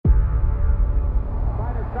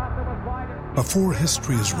Before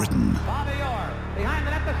history is written,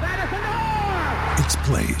 it's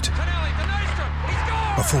played.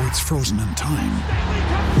 Before it's frozen in time,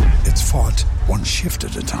 it's fought one shift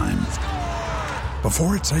at a time.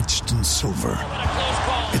 Before it's etched in silver,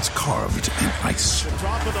 it's carved in ice.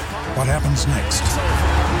 What happens next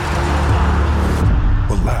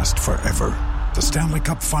will last forever. The Stanley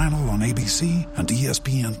Cup Final on ABC and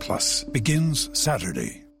ESPN Plus begins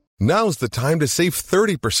Saturday. Now's the time to save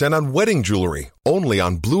 30% on wedding jewelry, only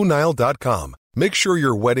on BlueNile.com. Make sure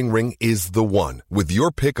your wedding ring is the one, with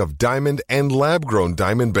your pick of diamond and lab-grown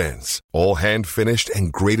diamond bands, all hand-finished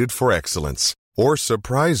and graded for excellence. Or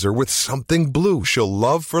surprise her with something blue she'll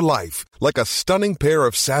love for life, like a stunning pair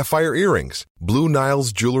of sapphire earrings. Blue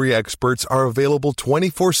Nile's jewelry experts are available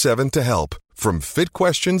 24/7 to help, from fit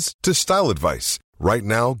questions to style advice. Right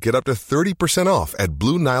now, get up to 30% off at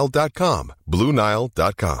BlueNile.com.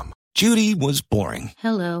 BlueNile.com. Judy was boring.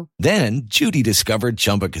 Hello. Then Judy discovered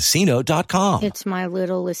ChumbaCasino.com. It's my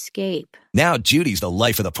little escape. Now Judy's the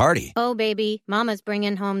life of the party. Oh, baby, mama's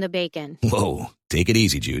bringing home the bacon. Whoa, take it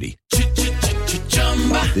easy, Judy.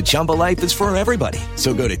 The Chumba life is for everybody.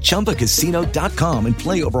 So go to ChumbaCasino.com and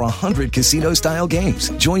play over 100 casino-style games.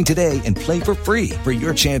 Join today and play for free for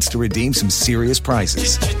your chance to redeem some serious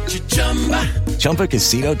prizes.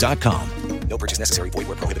 ChumbaCasino.com. No purchase necessary. Void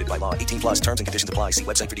where prohibited by law. 18 plus terms and conditions apply. See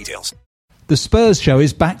website for details. The Spurs Show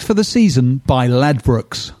is backed for the season by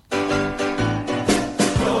Ladbrokes.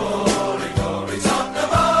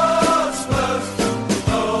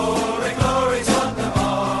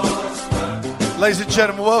 Ladies and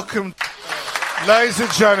gentlemen, welcome. Ladies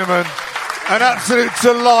and gentlemen, an absolute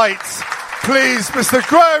delight. Please, Mr.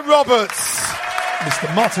 Graham Roberts.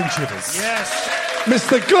 Mr. Martin Chivers. Yes.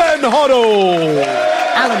 Mr. Glenn Hoddle.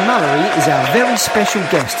 Alan Mullery is our very special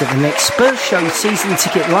guest at the next Spurs Show season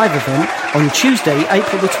ticket live event on Tuesday,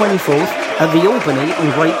 April the 24th at the Albany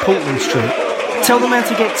on Great Portland Street. Tell them how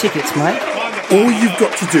to get tickets, mate. All you've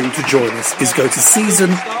got to do to join us is go to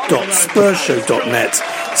season.spursshow.net,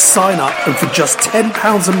 sign up, and for just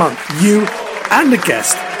 £10 a month, you and a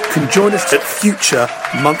guest can join us at future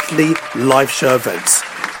monthly live show events.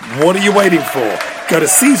 What are you waiting for? Go to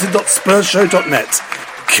season.spursshow.net.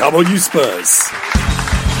 Come on, you Spurs.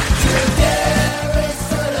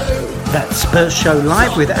 That's Spurs Show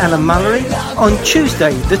Live with Alan Mullery on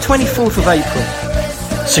Tuesday, the 24th of April.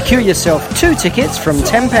 Secure yourself 2 tickets from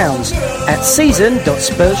 £10 at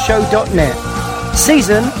season.spursshow.net.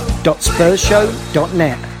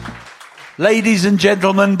 Season.spursshow.net. Ladies and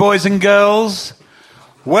gentlemen, boys and girls,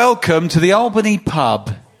 welcome to the Albany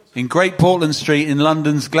Pub in Great Portland Street in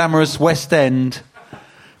London's glamorous West End.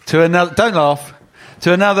 To another, don't laugh,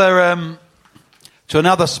 to another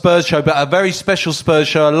Spurs show, but a very special Spurs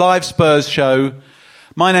show, a live Spurs show.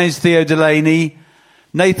 My name's Theo Delaney.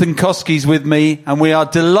 Nathan Koski's with me, and we are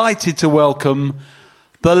delighted to welcome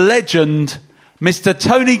the legend, Mr.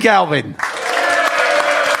 Tony Galvin.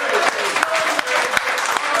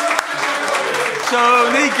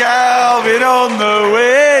 Tony Galvin on the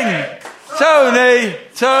wing. Tony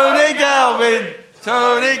Galvin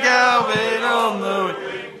on the wing.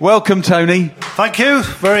 Welcome, Tony. Thank you.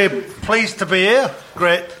 Very pleased to be here.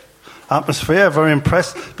 Great atmosphere. Very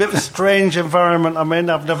impressed. Bit of a strange environment I'm in.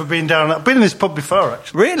 I've never been down. I've been in this pub before,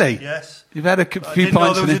 actually. Really? Yes. You've had a few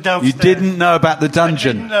pints in it. You didn't know about the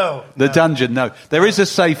dungeon. I didn't know. The dungeon, no. There is a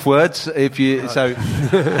safe word if you. So.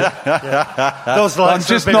 Yeah. Those lights. I'm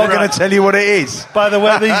just not going to tell you what it is. By the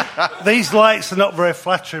way, these lights are not very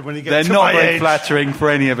flattering when you get. They're to not my very age. flattering for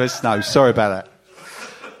any of us. No, sorry about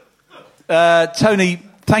that. Tony,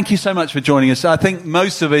 thank you so much for joining us. I think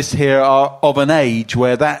most of us here are of an age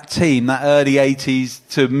where that team, that early 80s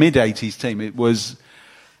to mid 80s team, it was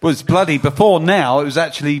bloody. Before now, it was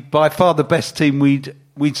actually by far the best team we'd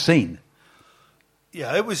seen.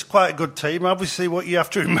 Yeah, it was quite a good team. Obviously, what you have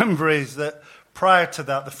to remember is that prior to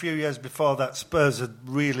that, the few years before that, Spurs had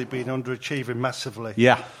really been underachieving massively.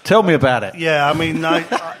 Yeah, tell me about it. Yeah, I mean,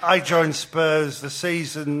 I joined Spurs the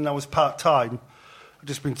season I was part-time. I've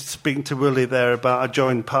just been speaking to Willie there about I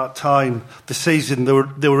joined part-time the season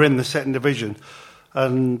they were in the second division.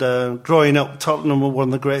 And growing up, Tottenham were one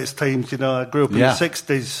of the greatest teams. You know, I grew up in the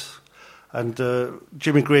 60s, and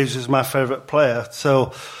Jimmy Greaves was my favourite player.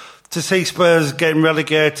 So to see Spurs getting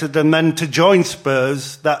relegated and then to join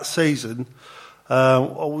Spurs that season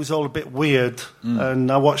was all a bit weird. And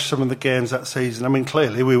I watched some of the games that season. I mean,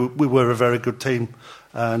 clearly we were a very good team.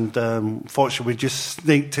 And fortunately, we just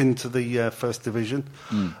sneaked into the first division.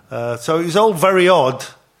 So it was all very odd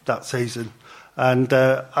that season. And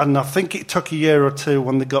I think it took a year or two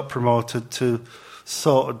when they got promoted to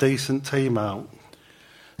sort a decent team out.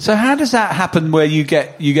 So how does that happen where you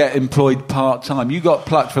get employed part-time? You got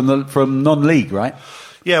plucked from non-league, right?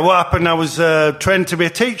 Yeah, what happened, I was trained to be a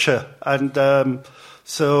teacher. And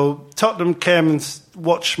so Tottenham came and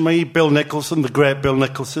watched me, Bill Nicholson, the great Bill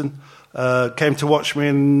Nicholson, came to watch me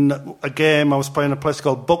in a game. I was playing a place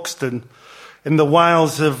called Buxton in the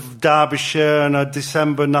wilds of Derbyshire on a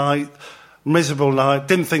December night, miserable night.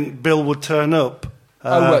 Didn't think Bill would turn up.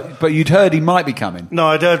 But you'd heard he might be coming? No,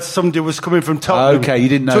 I'd heard somebody was coming from Tottenham. Okay, you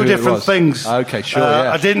didn't know Two who different it was. things. Okay, sure,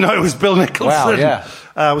 yeah. I didn't know it was Bill Nicholson. Wow, yeah.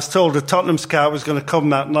 I was told a Tottenham scout was going to come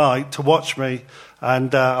that night to watch me,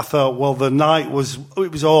 and I thought, well, the night was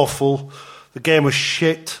awful. The game was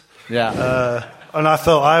shit. Yeah. And I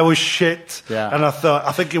thought I was shit. Yeah. And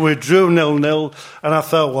I think we drew 0-0, and I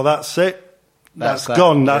thought, well, that's it. That's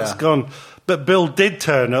gone. That's gone. But Bill did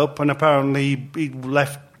turn up, and apparently he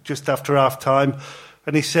left just after half time.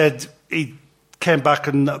 And he said he came back,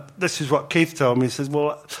 and this is what Keith told me. He says,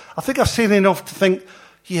 well, I think I've seen enough to think,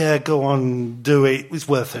 yeah, go on, do it. It's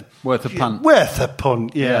worth it. Worth a punt. Worth a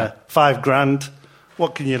punt, yeah. $5,000.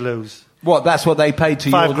 What can you lose? What, that's what they paid to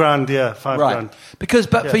you? $5,000, yeah, $5,000. Because,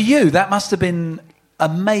 for you, that must have been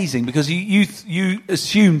amazing, because you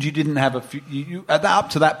assumed you didn't have up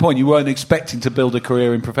to that point you weren't expecting to build a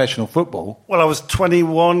career in professional football. Well, I was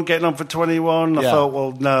 21, getting on for 21. I thought,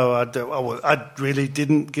 well, no, I really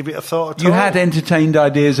didn't give it a thought at all. You had entertained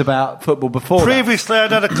ideas about football before. Previously,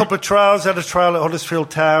 I'd had a couple of trials. I had a trial at Huddersfield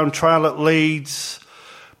Town, trial at Leeds.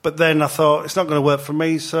 But then I thought, it's not going to work for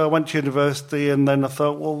me, so I went to university, and then I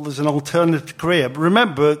thought, well, there's an alternative career. But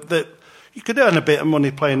remember that you could earn a bit of money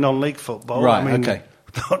playing non-league football. Right, okay.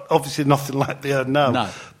 Obviously nothing like they earn now. No.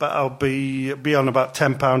 But I'll be on about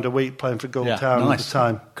 £10 a week playing for Gould Town at the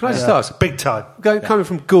time. Can I just ask? Big time. Coming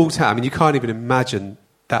from Gould Town, I mean, you can't even imagine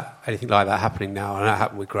that anything like that happening now, and that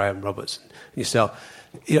happened with Graham Roberts and yourself.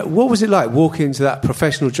 You know, what was it like walking into that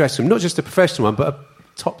professional dressing room? Not just a professional one, but a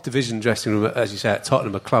top division dressing room, as you say, at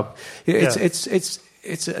Tottenham, a club. It's a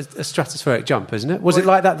stratospheric jump, isn't it? Was it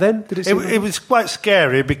like that then? Did it was quite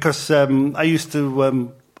scary because I used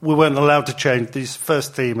to... we weren't allowed to change these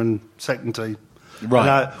first team and second team.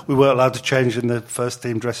 Right. We weren't allowed to change in the first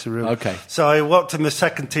team dressing room. Okay. So I walked in the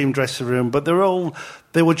second team dressing room, but they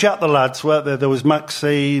were Jack the lads, weren't there? There was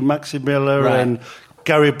Maxi Miller, and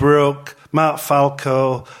Gary Brooke, Mark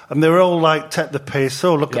Falco, and they were all like, take the piss.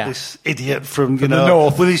 Oh, look at this idiot from the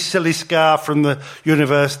north with his silly scarf from the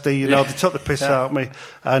university. They took the piss out of me,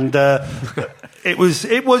 and it was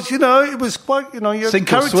quite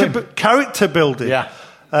character building. Yeah.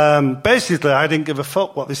 Basically, I didn't give a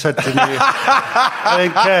fuck what they said to me. I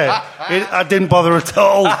didn't care. I didn't bother at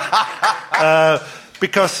all.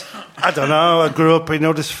 Because, I don't know, I grew up in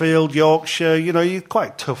Huddersfield, Yorkshire, you're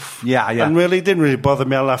quite tough. Yeah. And really, it didn't really bother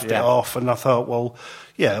me. I laughed it off, and I thought, well,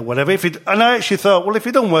 yeah, whatever. And I actually thought, well, if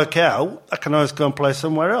it don't work out, I can always go and play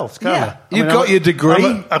somewhere else, can't I? You've got your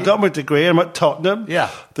degree. I've got my degree. I'm at Tottenham. Yeah.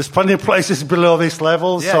 There's plenty of places below this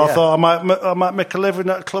level, so I thought I might make a living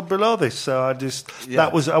at a club below this. So I just I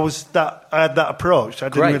had that approach. I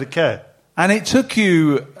didn't really care. And it took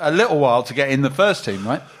you a little while to get in the first team,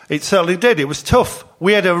 right? It certainly did. It was tough.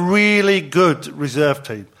 We had a really good reserve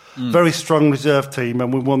team, very strong reserve team,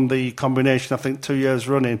 and we won the combination, I think, 2 years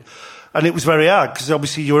running. And it was very hard because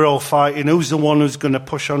obviously you were all fighting who's the one who's going to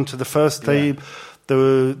push on to the first team.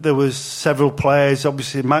 There was several players.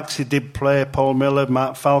 Obviously, Maxi did play, Paul Miller,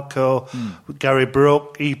 Mark Falco, Gary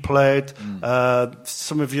Brooke, he played.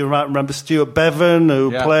 Some of you might remember Stuart Bevan,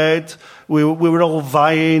 who played. We were all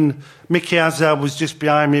vying. Mickey Hazard was just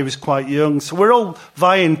behind me, he was quite young. So we're all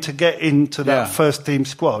vying to get into that first team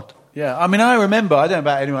squad. Yeah, I mean, I remember, I don't know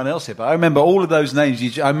about anyone else here, but I remember all of those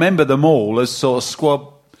names. I remember them all as sort of squad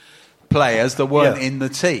players that weren't in the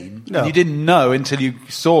team. No. You didn't know until you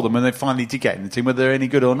saw them and they finally did get in the team whether they're any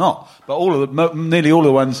good or not. But nearly all of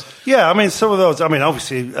the ones... Yeah, I mean, some of those... I mean,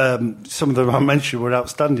 obviously, some of them I mentioned were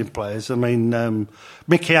outstanding players. I mean,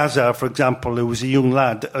 Mickey Hazard, for example, who was a young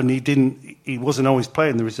lad, and he wasn't always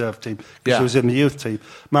playing the reserve team because he was in the youth team.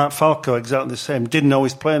 Mark Falco, exactly the same, didn't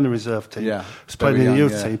always play in the reserve team. He was playing in the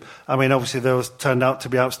youth team. I mean, obviously, those turned out to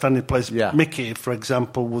be outstanding players. Mickey, for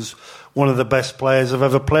example, was one of the best players I've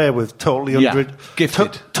ever played with. Totally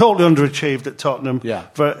gifted. Totally underachieved at Tottenham.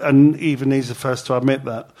 And even he's the first to admit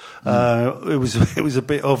that. It was a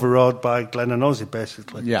bit overawed by Glenn and Ozzy,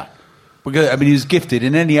 basically. Yeah. Because, I mean, he was gifted.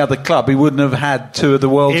 In any other club, he wouldn't have had two of the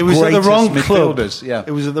world's greatest midfielders.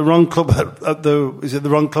 It was at the wrong club. Yeah. It was at the wrong club the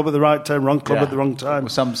wrong club at the right time, wrong club at the wrong time.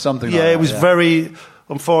 Something like that. Yeah, it was very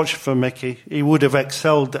unfortunate for Mickey. He would have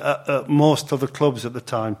excelled at most other clubs at the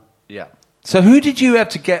time. Yeah. So who did you have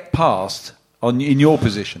to get past in your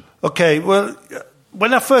position? Okay, well,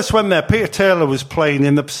 when I first went there, Peter Taylor was playing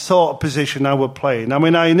in the sort of position I was playing. I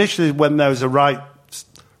mean, I initially went there as a right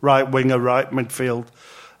winger, right midfield.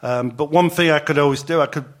 But one thing I could always do, I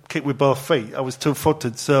could kick with both feet. I was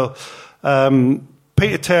two-footed. So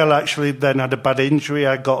Peter Taylor actually then had a bad injury.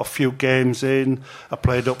 I got a few games in. I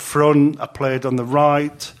played up front. I played on the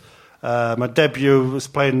right. My debut was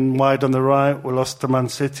playing wide on the right. We lost to Man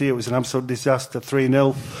City. It was an absolute disaster,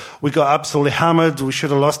 3-0. We got absolutely hammered. We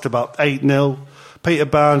should have lost about 8-0. Peter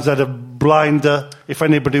Barnes had a blinder. If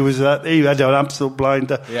anybody was there, he had an absolute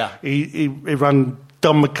blinder. Yeah. He ran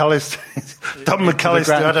Don McAllister. Don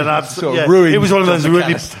McAllister had an absolute. Ruined it was one of those Don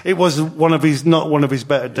really. McAllister. It was not one of his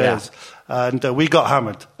better days, and we got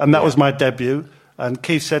hammered. And that was my debut. And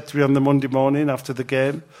Keith said to me on the Monday morning after the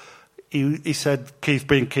game, he said, Keith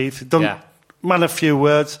being Keith, man, a few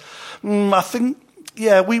words. I think.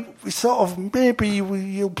 Yeah, we sort of, maybe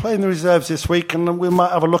you'll play in the reserves this week and we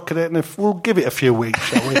might have a look at it and if we'll give it a few weeks,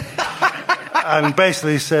 shall we? And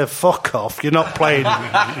basically say, fuck off, you're not playing.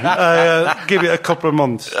 Give it a couple of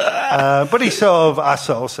months. But I sort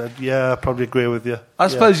of said, yeah, I probably agree with you. I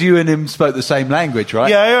suppose you and him spoke the same language, right?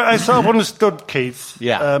 Yeah, I sort of understood Keith.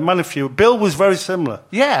 Yeah. Man a few. Bill was very similar.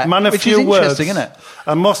 Yeah, man a which few is words. interesting, isn't it?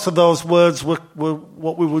 And most of those words were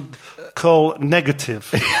what we would call negative.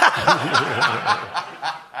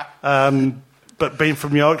 But being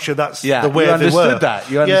from Yorkshire, that's the way they were. You understood that.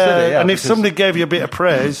 You understood it, yeah. And if somebody gave you a bit of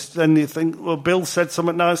praise, then you think, well, Bill said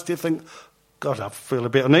something nice, do you think, God, I feel a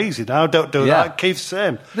bit uneasy now, don't do that. Keith's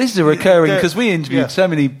saying. This is a recurring, because we interviewed so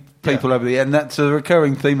many people over the year, and that's a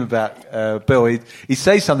recurring theme about Bill. He'd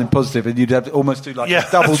say something positive and you'd have to almost do like a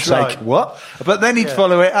double take. Right. What? But then he'd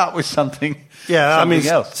follow it up with something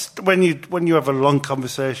else. When you have a long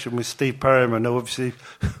conversation with Steve Perryman, who obviously,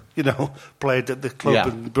 played at the club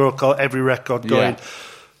and broke every record going.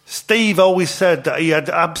 Steve always said that he had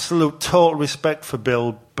absolute total respect for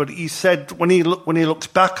Bill, but he said when he looks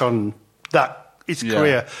back on his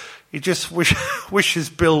career, he just wishes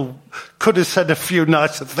Bill could have said a few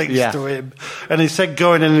nicer things to him. And he said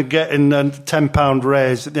going in and getting a £10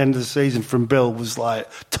 raise at the end of the season from Bill was like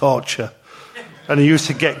torture. And he used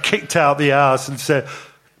to get kicked out the arse and say,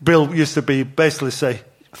 Bill used to basically say,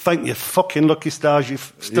 thank you fucking lucky stars you're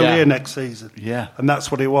still here next season. Yeah. And that's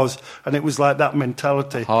what it was. And it was like that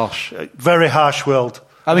mentality. Harsh. Very harsh world.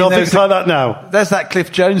 I mean, things like that now. There's that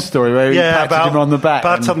Cliff Jones story where he patted him on the back.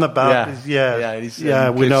 Pat on the back. We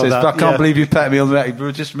know says, that. I can't believe you patted me on the back.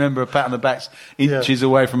 But just remember, a pat on the back's inches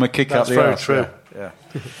away from a kick up the arse. That's very true. Yeah.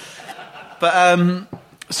 But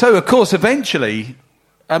so, of course, eventually,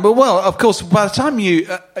 by the time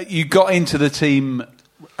you got into the team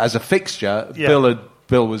as a fixture,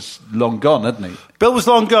 Bill was long gone, hadn't he? Bill was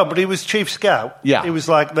long gone, but he was chief scout. Yeah. He was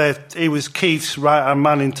he was Keith's right-hand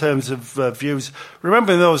man in terms of views.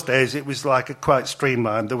 Remember in those days, it was quite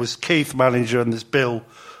streamlined. There was Keith, manager, and there's Bill,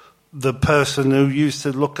 the person who used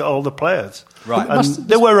to look at all the players. Right. And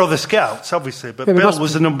there were other scouts, obviously, but Bill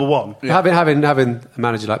was the number one. Yeah. Having a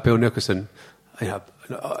manager like Bill Nicholson,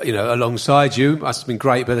 alongside you must have been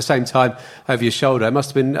great, but at the same time, over your shoulder, it must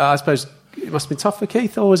have been, I suppose, it must have been tough for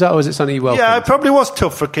Keith, or was it something you welcomed? Yeah, it probably was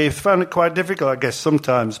tough for Keith. Found it quite difficult, I guess,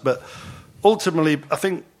 sometimes. But ultimately, I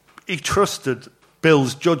think he trusted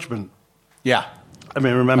Bill's judgment. Yeah. I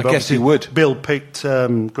mean, remember, I guess he would. Bill picked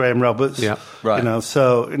Graham Roberts. Yeah, right.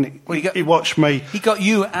 He watched me. He got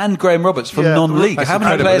you and Graham Roberts from non-league. How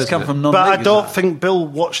many players come from non-league? But I don't think Bill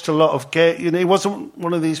watched a lot of games. He wasn't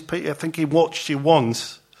one of these people. I think he watched you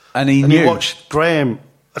once. And he knew. He watched Graham,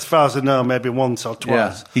 as far as I know, maybe once or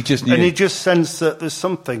twice. Yeah, he just knew. And he just sensed that there's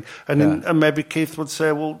something. And maybe Keith would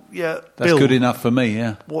say, well, that's Bill, good enough for me,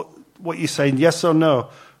 yeah. What you saying, yes or no?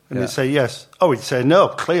 And he'd say yes. Oh, he'd say no,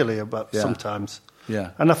 clearly, about sometimes.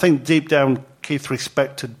 Yeah. And I think deep down, Keith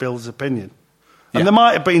respected Bill's opinion. And there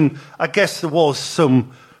might have been, I guess there was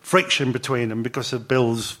some friction between them because of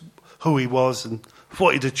who he was and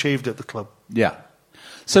what he'd achieved at the club. Yeah.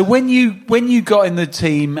 So when you got in the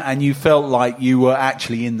team and you felt like you were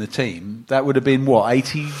actually in the team, that would have been what,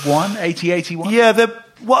 81? Yeah,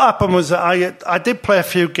 what happened was that I did play a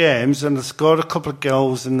few games and I scored a couple of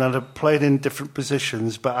goals and I played in different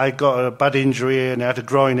positions, but I got a bad injury and I had a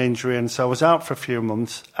groin injury and so I was out for a few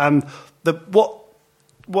months. And what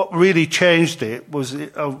really changed it was,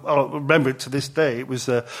 I'll remember it to this day, it was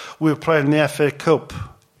we were playing the FA Cup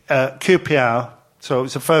at QPR, so it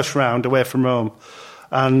was the first round away from home.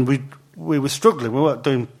 And we were struggling. We weren't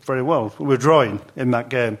doing very well. We were drawing in that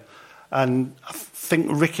game. And I think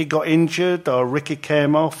Ricky got injured or Ricky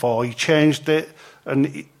came off or he changed it.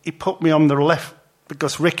 And he put me on the left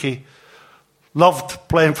because Ricky loved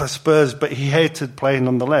playing for Spurs, but he hated playing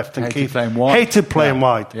on the left. And Keith playing wide. hated playing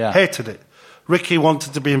wide. Yeah. Hated it. Ricky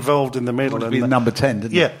wanted to be involved in the middle. Wanted to be number 10,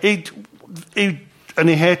 didn't he? Yeah,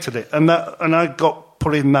 he hated it. And I got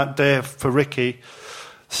put in that day for Ricky.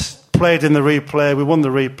 Played in the replay. We won the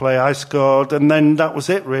replay. I scored, and then that was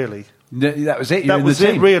it, really. That was it. That was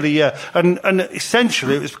it, really. Yeah, and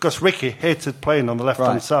essentially it was because Ricky hated playing on the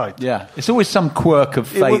left-hand side. Yeah, it's always some quirk of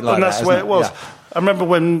fate like that. And that's the way it was. Yeah. I remember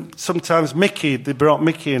when sometimes they brought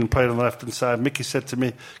Mickey in and played on the left-hand side. Mickey said to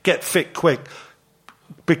me, "Get fit quick,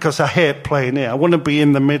 because I hate playing here. I want to be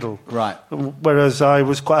in the middle." Right. Whereas I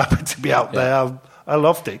was quite happy to be out there. I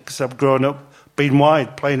loved it because I've grown up being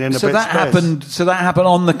wide, playing in a bit of space. So that happened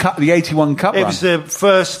on the 81 Cup run? It was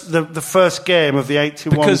the first game of the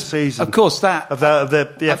 81 season. Of course, of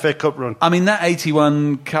the FA Cup run. I mean, that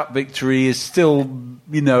 81 Cup victory is still,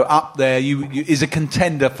 up there. Is a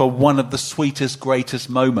contender for one of the sweetest, greatest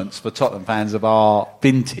moments for Tottenham fans of our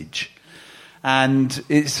vintage. And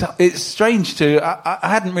it's strange I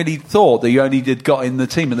hadn't really thought that you only got in the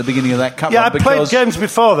team at the beginning of that cup. Yeah, I played games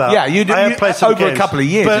before that. Yeah, you did. I played some over games. A couple of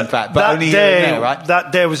years, in fact. But only right?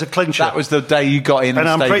 That day was a clincher. That was the day you got in. And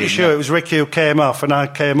I'm pretty sure it was Ricky who came off, and I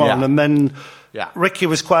came on, and then. Yeah. Ricky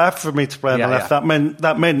was quite happy for me to play on the left.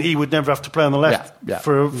 That meant he would never have to play on the left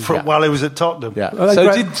for while he was at Tottenham.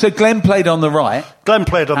 Yeah. So Glenn played on the right. Glenn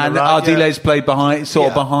played on the right. And Ardiles played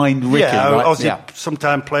behind Ricky. Yeah, right? Ozzy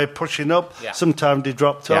sometimes played pushing up. Yeah. Sometimes he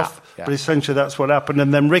dropped off. Yeah. But essentially that's what happened.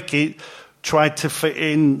 And then Ricky tried to fit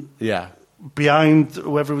in. Yeah. Behind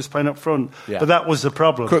whoever was playing up front. Yeah. But that was the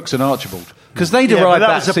problem. Crooks and Archibald. Because they arrived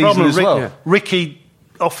that season as well. Ricky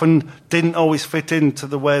often didn't always fit into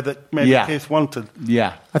the way that maybe Keith wanted.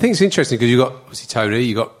 Yeah. I think it's interesting because you've got, obviously, Tony,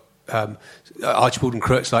 you've got Archibald and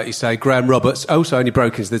Crooks, like you say. Graham Roberts also only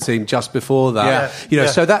broke into the team just before that. Yeah.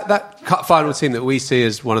 So that cup final team that we see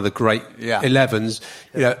as one of the great 11s,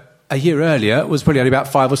 a year earlier was probably only about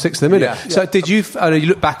 5 or 6 of them, isn't it? So did you, I know you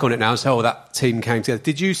look back on it now and say, that team came together.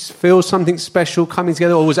 Did you feel something special coming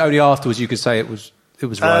together, or was it only afterwards you could say it was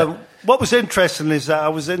right? What was interesting is that I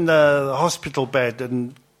was in the hospital bed,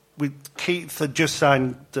 and Keith had just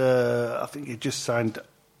signed, I think he just signed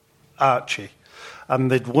Archie, and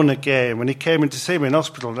they'd won a game, and he came in to see me in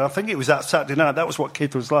hospital, and I think it was that Saturday night. That was what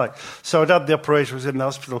Keith was like. So I'd had the operation, was in the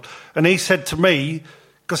hospital, and he said to me,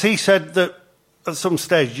 because he said that at some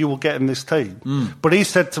stage you will get in this team, but he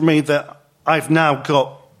said to me that I've now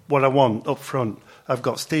got what I want up front. I've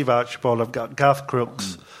got Steve Archibald, I've got Garth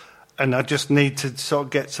Crooks, and I just need to sort of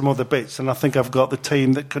get some other bits, and I think I've got the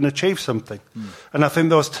team that can achieve something. And I think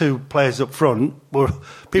those two players up front were...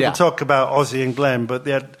 People talk about Ozzy and Glenn, but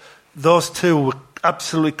those two were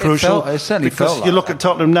absolutely crucial. It certainly because felt like you look at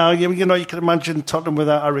Tottenham now, you can imagine Tottenham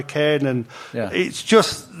without Harry Kane, and it's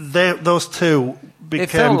just those two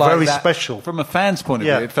became very special. From a fan's point of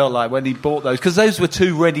view, it felt like when he bought those, because those were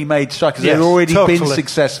two ready-made strikers. They had already been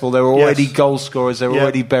successful. They were already goal scorers. They were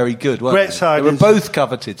already very good, weren't Great they? They were both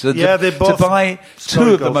coveted. So they both to buy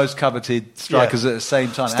two of the most coveted strikers at the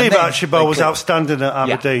same time. Steve Archibald was outstanding at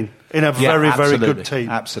Aberdeen. In a very, very good team.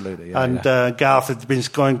 Absolutely. And Garth had been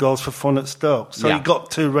scoring goals for fun at Stoke. So you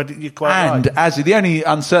got two ready, you're quite right. And the only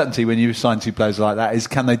uncertainty when you sign two players like that is,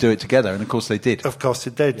 can they do it together? And of course they did. Of course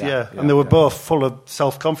they did, and they were both full of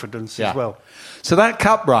self-confidence as well. So that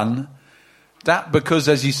cup run, because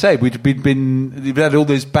as you say, we've had all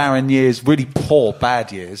those barren years, really poor,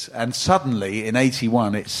 bad years, and suddenly in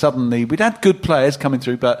 81, we'd had good players coming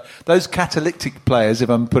through, but those catalytic players,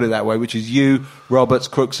 if I can put it that way, which is you, Roberts,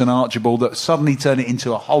 Crooks, and Archibald, that suddenly turned it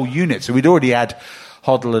into a whole unit. So we'd already had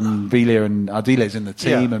Hoddle and Villa and Ardiles in the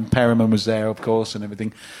team, and Perriman was there, of course, and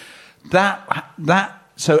everything.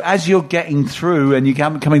 So as you're getting through and you're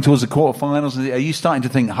coming towards the quarterfinals, are you starting to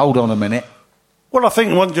think, hold on a minute? Well, I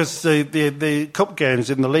think it wasn't just the cup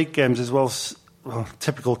games, in the league games as well. Well,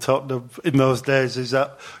 typical Tottenham in those days is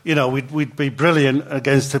that, we'd be brilliant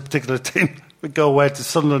against a particular team. We'd go away to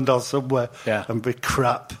Sunderland or somewhere and be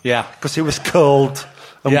crap. Yeah. Because it was cold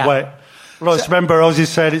and wet. Well, I just remember Ozzy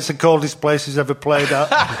said it's the coldest place he's ever played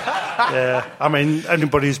at. I mean,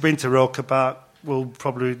 anybody who's been to Roker Park will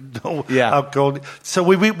probably know how cold. So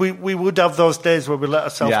we would have those days where we let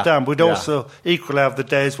ourselves down. We'd also equally have the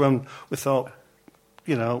days when we thought,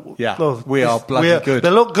 we are bloody good. They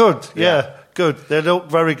look good, good. They look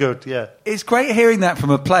very good, It's great hearing that from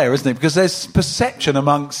a player, isn't it? Because there's perception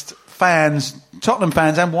amongst fans, Tottenham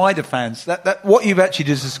fans and wider fans, that what you've actually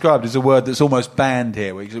just described is a word that's almost banned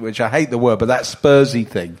here, which I hate the word, but that Spursy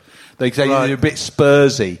thing. They say you're a bit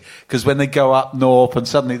Spursy, because when they go up north and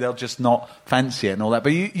suddenly they'll just not fancy it and all that.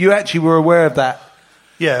 But you actually were aware of that.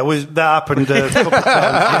 Yeah, that happened a couple of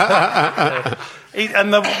times.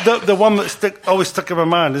 And the one that always stuck in my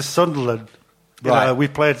mind is Sunderland. Right. We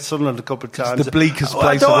played Sunderland a couple of times. It's the bleakest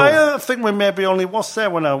place of all. I think we maybe only was there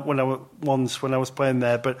when I was playing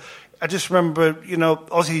there, but I just remember,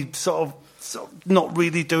 Ozzy sort of not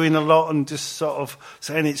really doing a lot and just sort of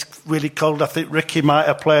saying it's really cold. I think Ricky might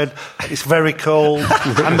have played it's very cold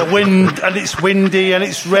and the wind and it's windy and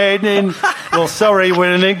it's raining. Well, sorry,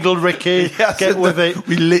 we're in England, Ricky. Yes, get with it.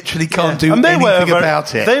 We literally can't do anything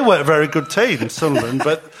about it. They were a very good team, Sunderland,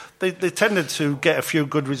 but they tended to get a few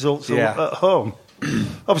good results at home.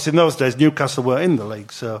 Obviously, in those days, Newcastle were in the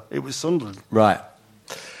league, so it was Sunderland. Right.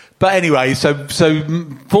 But anyway, so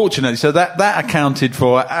fortunately, so that accounted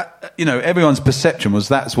for, everyone's perception was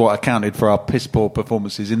that's what accounted for our piss poor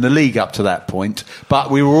performances in the league up to that point.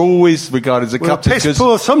 But we were always regarded as a cup team. Piss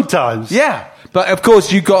poor sometimes. Yeah. But of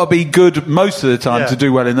course, you've got to be good most of the time to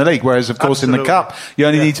do well in the league. Whereas, of course, in the cup, you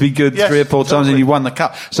only need to be good 3 or 4 times and you won the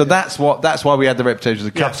cup. So that's why we had the reputation as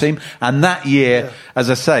a cup team. And that year,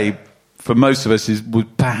 as I say, for most of us, was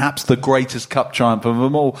perhaps the greatest cup triumph of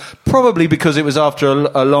them all. Probably because it was after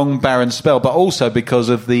a long, barren spell, but also because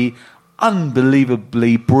of the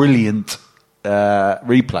unbelievably brilliant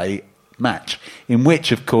replay match, in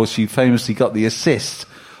which, of course, you famously got the assist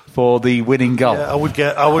for the winning goal. Yeah, I would.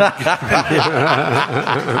 Yeah,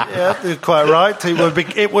 you're quite right.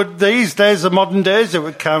 It would. These days, the modern days, it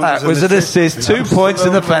would count. That was an assist. 2 points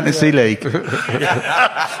in the fantasy league. Is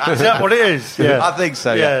that what it is? Yeah, I think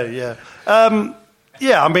so. Yeah. I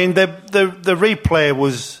mean, the replay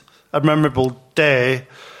was a memorable day.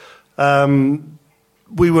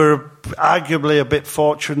 We were arguably a bit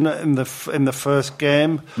fortunate in the first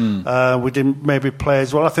game. We didn't maybe play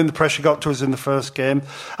as well. I think the pressure got to us in the first game.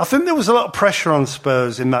 I think there was a lot of pressure on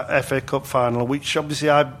Spurs in that FA Cup final, which obviously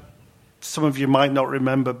some of you might not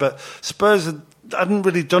remember, but Spurs hadn't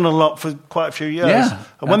really done a lot for quite a few years. Yeah,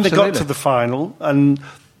 and when they got to the final and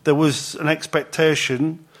there was an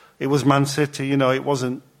expectation, it was Man City, it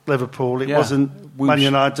wasn't Liverpool, it wasn't Man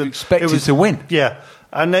United. Expected to win. Yeah,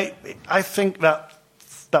 and I think that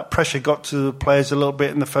pressure got to the players a little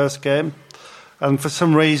bit in the first game, and for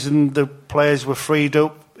some reason the players were freed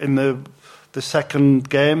up in the second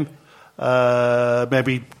game.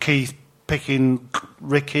 Maybe Keith picking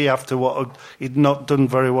Ricky after what he'd not done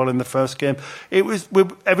very well in the first game.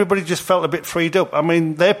 Everybody just felt a bit freed up. I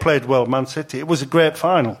mean, they played well, Man City. It was a great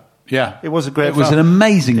final. Yeah, it was a great. It was an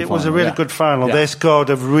amazing. It was a really good final. Yeah. They scored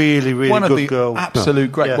a really, really good goal.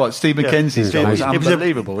 Absolute great. What Steve McKenzie's goal was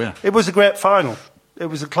unbelievable. It was a great final. It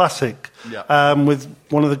was a classic. With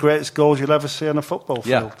one of the greatest goals you'll ever see on a football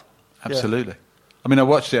field. Yeah, absolutely. I mean, I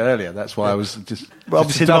watched it earlier. That's why I was just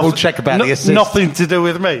to double check about the assist. Nothing to do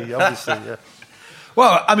with me, obviously. Yeah.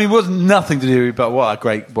 Well, I mean, it wasn't nothing to do with, but what a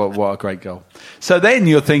great goal. So then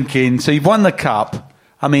you're thinking, so you've won the cup.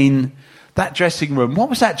 I mean, that dressing room. What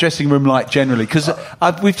was that dressing room like generally? Because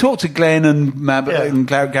we've talked to Glenn and Mabbott and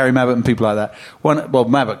Gary Mabbott and people like that.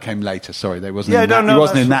 Mabbott came later. Sorry, he wasn't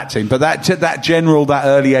in that team. But that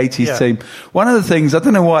early '80s team. One of the things I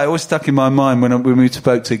don't know why it always stuck in my mind when we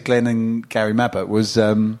spoke to Glenn and Gary Mabbott was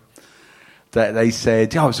that they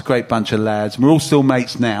said, "Oh, it's a great bunch of lads. We're all still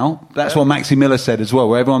mates now." That's what Maxie Miller said as well.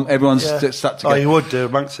 Where everyone's stuck together. Oh, he would do,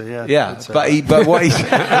 Maxie. Yeah. Yeah, but what he.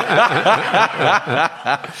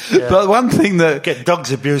 But one thing that get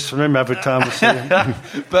dogs abuse from him every time we see him.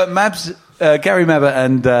 But Gary Mabbott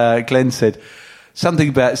and Glenn said something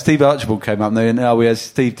about Steve Archibald came up and they went,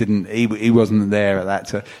 Steve didn't, he wasn't there at that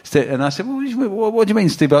time. And I said, what do you mean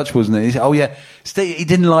Steve Archibald wasn't there? He said, oh yeah, Steve, he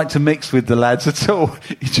didn't like to mix with the lads at all.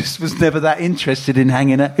 He just was never that interested in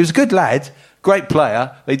hanging out. He was a good lad, great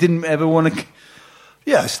player. He didn't ever want to...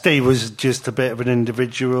 Yeah, Steve was just a bit of an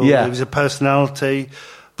individual. Yeah. He was a personality.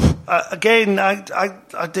 Again,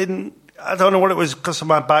 I don't know what it was because of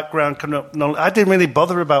my background coming up. No, I didn't really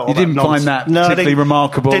bother about all that. You didn't find that particularly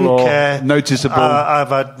remarkable or care. Noticeable? I've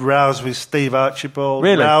had rows with Steve Archibald,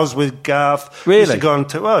 rows with Garth. Really? Used to go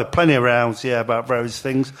into plenty of rows, about various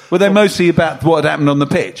things. Were they mostly about what had happened on the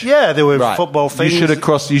pitch? Yeah, they were football things. You should have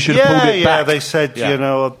pulled it back. Yeah, they said,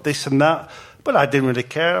 this and that. But I didn't really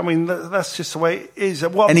care. I mean, that's just the way it is.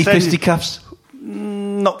 Any fisticuffs?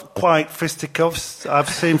 Not quite fisticuffs. I've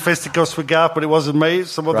seen fisticuffs with Garth, but it wasn't me.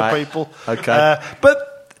 It's some other people. Okay.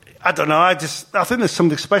 But I don't know. I think there's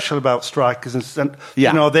something special about strikers, and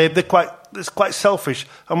they're quite selfish.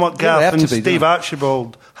 And what Garth and Steve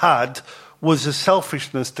Archibald had was a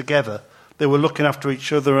selfishness together. They were looking after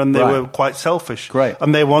each other, and they were quite selfish. Great.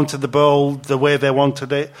 And they wanted the ball the way they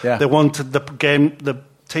wanted it. Yeah. They wanted the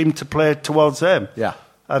team to play towards them. Yeah.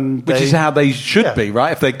 Which is how they should be,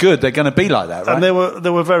 right? If they're good, they're going to be like that, right? And they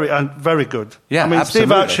were very good. Yeah, I mean, absolutely.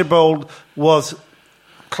 Steve Archibald was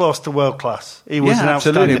close to world class. He was an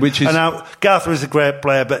absolutely, outstanding. Garth was a great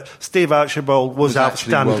player, but Steve Archibald was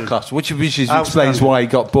outstanding. World class, which explains why he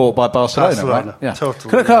got bought by Barcelona. Right? Yeah.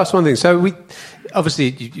 Totally. Can I ask one thing? So obviously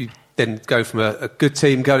you then go from a good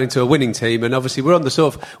team going into a winning team, and obviously we're on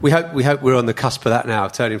the we hope we're on the cusp of that now,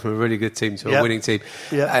 turning from a really good team to a winning team.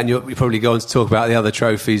 Yeah. And you probably go on to talk about the other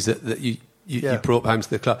trophies that you brought home to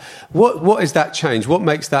the club. What is that change? What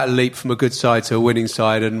makes that leap from a good side to a winning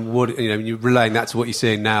side, and you're relaying that to what you're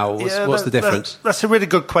seeing now? What's the difference? That's a really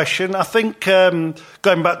good question. I think going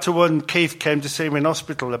back to when Keith came to see me in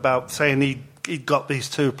hospital about saying he'd got these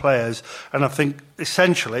two players, and I think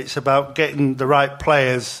essentially it's about getting the right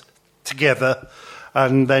players together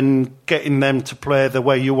and then getting them to play the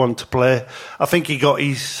way you want to play. I think he got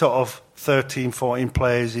his sort of 13, 14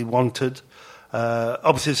 players he wanted.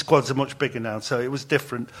 Obviously, the squads are much bigger now, so it was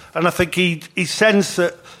different. And I think he sensed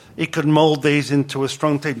that he could mould these into a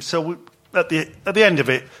strong team. So at the end of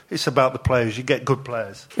it, it's about the players. You get good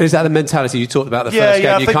players. Is that the mentality you talked about the first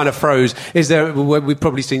game? You kind of froze. Is there? We've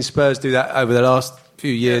probably seen Spurs do that over the last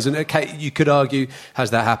few years, and you could argue, has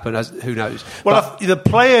that happened? Who knows? Well, the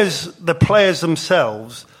players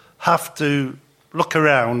themselves have to look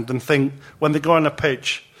around and think when they go on a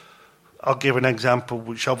pitch. I'll give an example,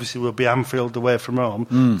 which obviously will be Anfield away from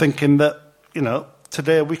home, thinking that,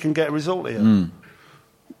 today we can get a result here.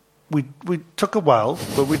 We took a while,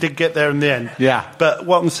 but we did get there in the end. Yeah. But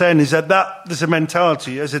what I'm saying is that there's a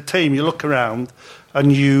mentality. As a team, you look around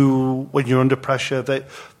and when you're under pressure, that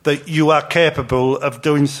you are capable of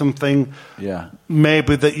doing something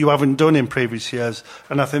maybe that you haven't done in previous years.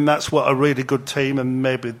 And I think that's what a really good team, and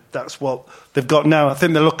maybe that's what they've got now. I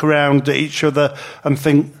think they look around at each other and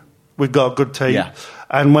think, we've got a good team. Yeah.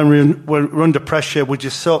 And when we're under pressure, we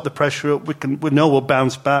just sort the pressure up. We know we'll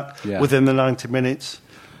bounce back within the 90 minutes.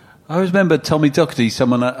 I always remember Tommy Doherty,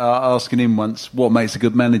 someone asking him once, what makes a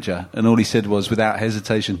good manager? And all he said was, without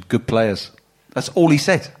hesitation, good players. That's all he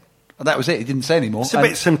said. That was it. He didn't say any more. It's a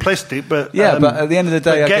bit simplistic, but... but at the end of the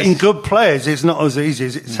day... getting good players is not as easy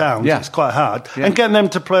as it sounds. Yeah. It's quite hard. Yeah. And getting them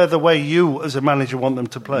to play the way you, as a manager, want them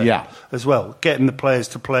to play as well. Getting the players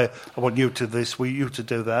to play, I want you to this, we you to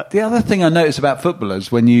do that. The other thing I notice about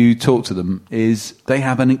footballers, when you talk to them, is they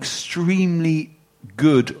have an extremely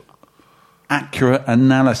good, accurate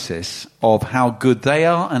analysis of how good they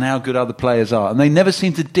are and how good other players are. And they never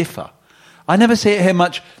seem to differ. I never see it here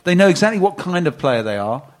much. They know exactly what kind of player they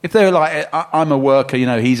are. If they're like, I'm a worker,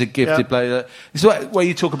 he's a gifted player. It's where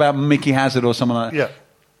you talk about Mickey Hazard or someone like that. Yeah.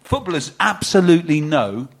 Footballers absolutely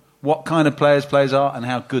know what kind of players are and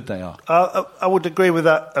how good they are. I would agree with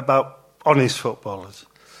that about honest footballers.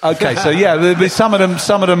 Okay, so some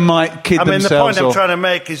of them might kid themselves. The point I'm trying to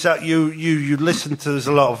make is that you listen to, there's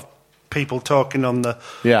a lot of people talking on the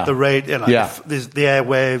radio, there's the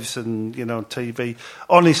airwaves and TV.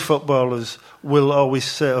 Honest footballers will always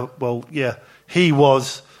say, "Well,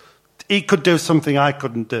 he could do something I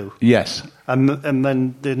couldn't do." Yes, and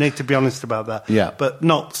then they need to be honest about that. Yeah, but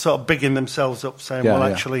not sort of bigging themselves up, saying,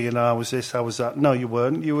 actually, I was this, I was that." No, you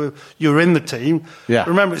weren't. You were in the team. Yeah.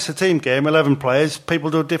 Remember, it's a team game. 11 players. People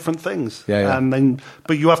do different things. Yeah.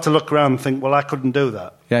 But you have to look around and think, "Well, I couldn't do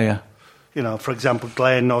that." Yeah. For example,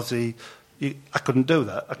 Glenn, Ozzy, I couldn't do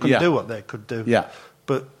that. I couldn't do what they could do. Yeah.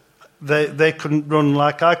 But they couldn't run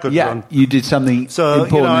like I could run. You did something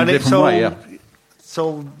important in a different way,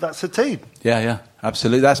 So that's a team. Yeah,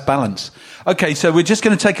 absolutely. That's balance. Okay, so we're just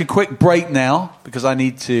going to take a quick break now because I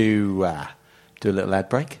need to do a little ad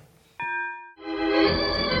break.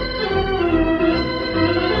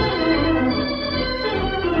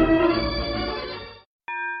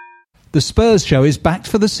 The Spurs Show is backed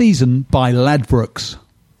for the season by Ladbrokes.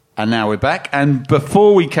 And now we're back. And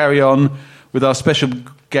before we carry on with our special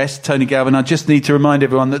guest, Tony Galvin, I just need to remind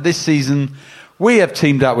everyone that this season we have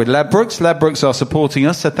teamed up with Ladbrokes. Ladbrokes are supporting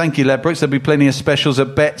us, so thank you, Ladbrokes. There'll be plenty of specials at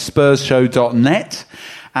betspurshow.net.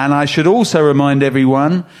 And I should also remind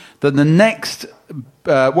everyone that the next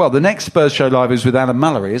Spurs Show Live is with Alan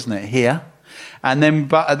Mullery, isn't it, here? And then,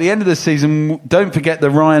 but at the end of the season, don't forget the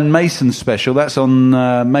Ryan Mason special. That's on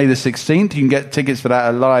May the 16th. You can get tickets for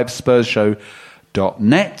that at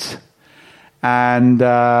livespurshow.net. And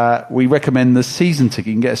we recommend the season ticket.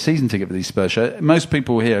 You can get a season ticket for these Spurs shows. Most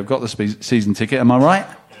people here have got the season ticket. Am I right?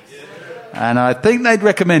 Yes. And I think they'd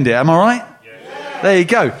recommend it. Am I right? Yes. There you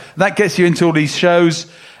go. That gets you into all these shows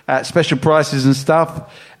at special prices and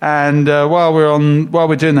stuff. And while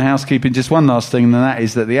we're doing the housekeeping, just one last thing, and that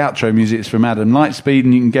is that the outro music is from Adam Lightspeed,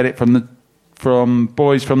 and you can get it from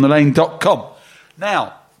boysfromthelane.com.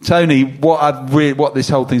 Now, Tony, what this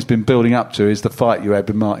whole thing's been building up to is the fight you had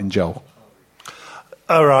with Martin Jol.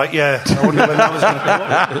 All right, yeah. I wonder when that was going to come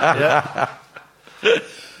up. Yeah.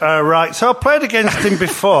 Right, so I played against him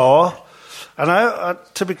before, and I,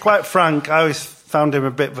 to be quite frank, I always found him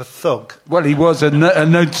a bit of a thug. Well, he was a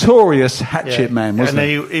notorious hatchet man, wasn't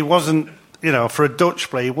he? And he wasn't, for a Dutch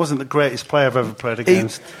player, he wasn't the greatest player I've ever played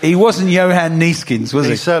against. He wasn't Johan Neeskens, was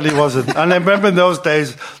he? He certainly wasn't. And I remember in those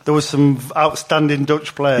days, there was some outstanding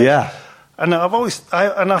Dutch players. Yeah. And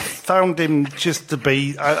I found him just to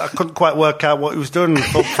be. I couldn't quite work out what he was doing in the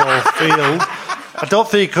football field. I don't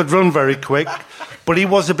think he could run very quick, but he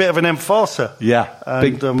was a bit of an enforcer. Yeah,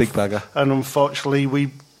 and, big bugger. And unfortunately, we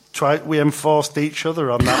enforced each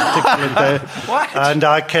other on that particular day. What? And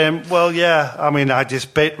I came. Well, yeah. I mean, I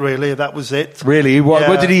just bit. Really, that was it. Really?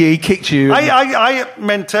 What did he? He kicked you? I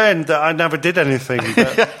maintained that I never did anything.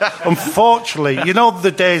 But unfortunately,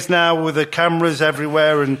 the days now with the cameras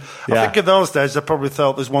everywhere, and I think in those days I probably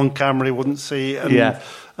thought there's one camera he wouldn't see. And,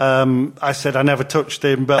 I said I never touched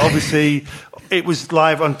him, but obviously it was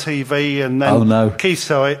live on TV, and then Keith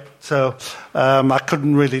saw it, so I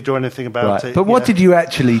couldn't really do anything about it. But what did you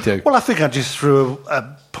actually do? Well, I think I just threw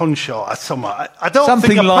a punch or something. I don't something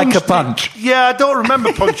think I like a punched punch. Him. Yeah, I don't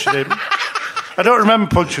remember punching him.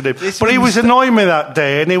 But he was annoying me that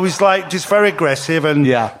day, and he was like just very aggressive and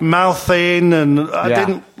mouthing, and I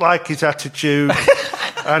didn't like his attitude,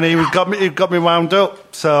 and he got me wound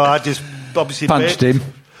up. So I just obviously punched him.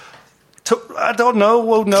 I don't know.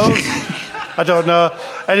 Who knows? I don't know.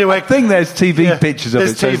 Anyway, I think there's TV pictures of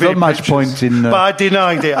it, so there's not much point in... But I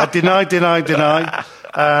denied it. I denied.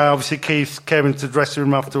 Obviously, Keith came into the dressing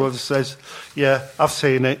room afterwards and says, yeah, I've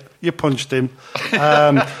seen it. You punched him.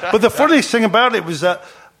 But the funniest thing about it was that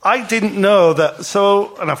I didn't know that...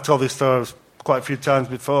 So, and I've told this story quite a few times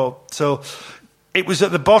before. So it was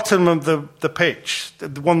at the bottom of the pitch,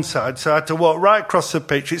 the one side, so I had to walk right across the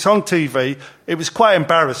pitch. It's on TV. It was quite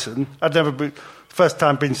embarrassing. I'd never been... First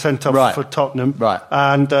time being sent off for Tottenham. Right.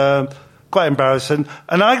 And quite embarrassing.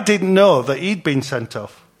 And I didn't know that he'd been sent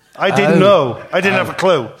off. I didn't know. I didn't have a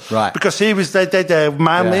clue. Right. Because he was there,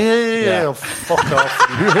 man, fuck off.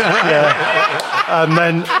 And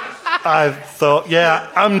then I thought,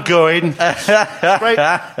 I'm going. Right,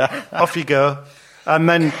 off you go. And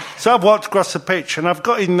then, so I've walked across the pitch, and I've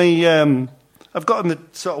got in the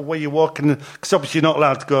sort of where you walk in, because obviously you're not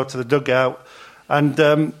allowed to go to the dugout.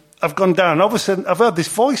 And I've gone down. All of a sudden, I've heard this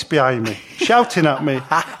voice behind me shouting at me,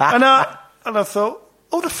 and I thought,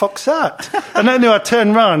 "Who the fuck's that?" And then I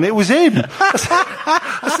turned round, it was him.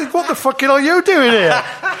 I said, "What the fuck are you doing here?"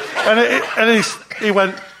 And he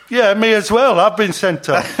went, "Yeah, me as well. I've been sent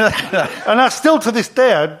off." And I still, to this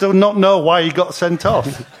day, I do not know why he got sent off.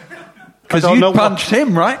 Because you punched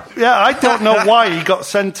him, right? Yeah, I don't know why he got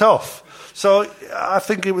sent off. So I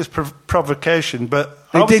think it was provocation, but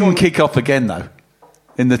he didn't kick off again, though.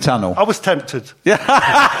 In the tunnel. I was tempted. Yeah.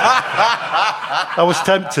 I was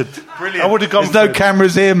tempted. Brilliant. I would have gone. There's no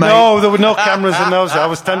cameras here, mate. No, there were no cameras in those. I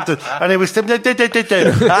was tempted, and it was tempted.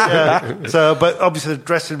 Yeah. So, but obviously the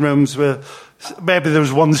dressing rooms were. Maybe there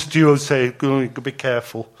was one steward saying, "You could be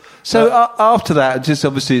careful." So after that, just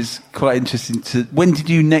obviously, it's quite interesting. When did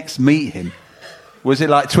you next meet him? Was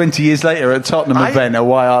it like 20 years later at Tottenham event at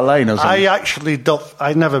White Hart Lane or something?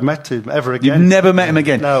 I never met him ever again. You've never met him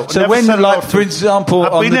again? No. So when, like, for example,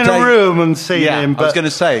 I've been in a room and seen him. But I was going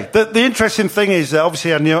to say. The interesting thing is that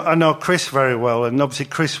obviously I know Chris very well, and obviously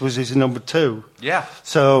Chris was his number 2. Yeah.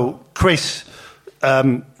 So Chris,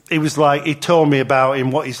 he was like, he told me about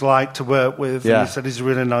him, what he's like to work with, and he said he's a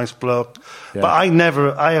really nice bloke. Yeah. But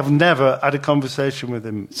I have never had a conversation with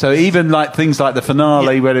him. So even like things like the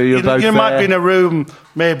finale, whether you're both you might there. be in a room,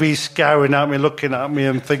 maybe scouring at me, looking at me,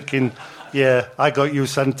 and thinking, "Yeah, I got you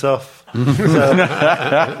sent off."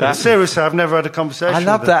 So, seriously, I've never had a conversation. I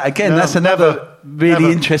love with that. him. Again, No, that's another never, really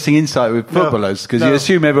never. interesting insight with footballers, because you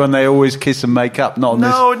assume everyone, they always kiss and make up. Not on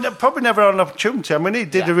this. Probably never had an opportunity. I mean, he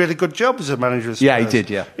did a really good job as a manager. Yeah, he did.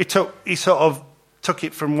 Yeah, he sort of took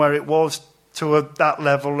it from where it was to that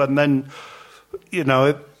level, and then,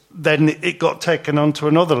 then it got taken on to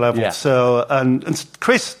another level. Yeah. So, and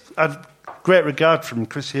Chris had great regard for him.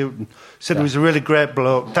 Chris Houghton said he was a really great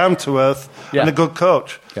bloke, down to earth, and a good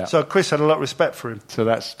coach. Yeah. So Chris had a lot of respect for him. So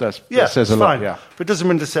that says a lot. Yeah, but it doesn't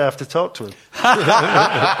mean to say I have to talk to him.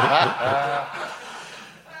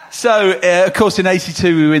 So, of course, in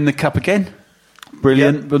 '82 we win the cup again.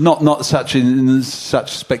 Brilliant, but not such in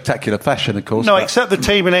such spectacular fashion, of course. No, except the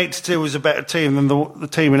team in '82 was a better team than the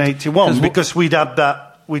team in '81 because we'd had that.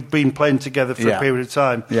 We'd been playing together for a period of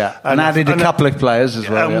time. Yeah, and added a couple of players as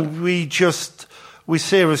well. And we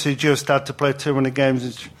seriously just had to play too many games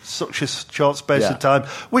in such a short space of time,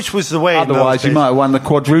 which was the way. Otherwise, you might have won the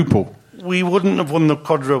quadruple. We wouldn't have won the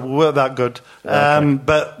quadruple. We weren't that good. Okay.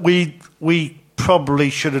 But we probably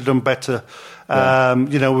should have done better.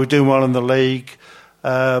 You know, we were doing well in the league.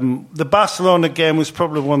 The Barcelona game was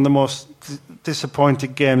probably one of the most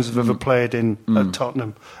disappointing games I've ever played in at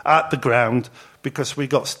Tottenham, at the ground, because we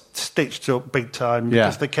got stitched up big time,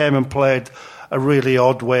 because they came and played a really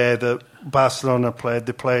odd way that Barcelona played.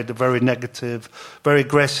 They played a very negative, very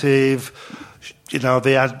aggressive. You know,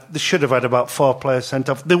 they should have had about 4 players sent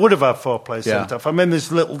off. They would have had 4 players sent off. I mean,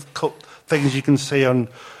 there's little things you can see on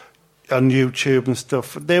YouTube and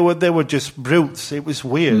stuff. They were just brutes. It was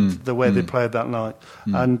weird the way they played that night.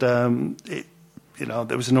 And you know,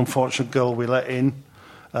 there was an unfortunate goal we let in.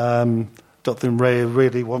 Don't think Ray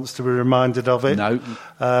really wants to be reminded of it. No.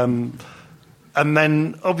 And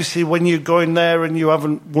then, obviously, when you go in there and you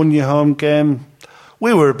haven't won your home game,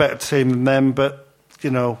 we were a better team than them, but, you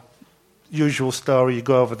know, usual story, you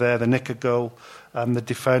go over there, they nick a goal and they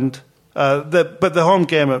defend. But the home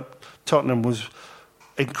game at Tottenham was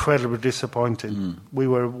incredibly disappointing. We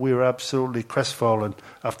were absolutely crestfallen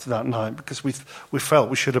after that night, because we felt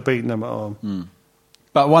we should have beaten them at home.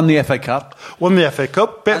 But won the FA Cup. Won the FA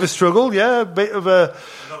Cup. Bit of a struggle, yeah. Bit of a...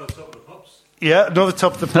 Yeah, another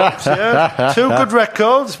top of the pops, yeah. 2 good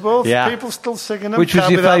records, both. Yeah. People still singing them. Which was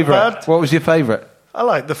your favourite? What was your favourite? I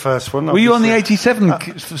like the first one. Were you on the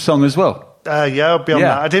 87 song as well? Yeah, I'll be on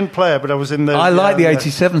that. I didn't play it, but I was in the... I like the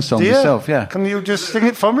 87 song myself, yeah. Can you just sing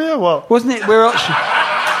it for me or what? Wasn't it...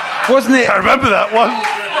 Wasn't it... I remember that one.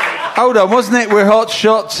 Hold on, wasn't it We're Hot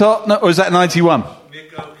Shot Tottenham? Or was that 91?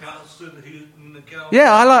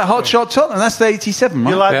 Yeah, I like Hot Shot Tottenham. That's the 87,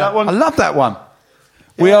 right? You like that one? I love that one.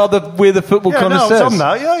 Yeah. We're the football connoisseurs. No, it's on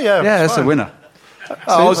that. Yeah. Yeah, that's a winner.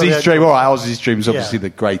 Aussie's Dream. All right, Aussie's Dream is obviously the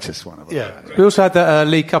greatest one of them. Yeah. We also had the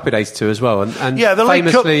League Cup in 82 as well, and the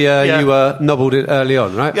famously League Cup, you nobbled it early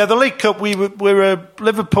on, right? Yeah, the League Cup, we were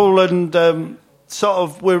Liverpool and sort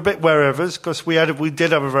of we were a bit wherevers, because we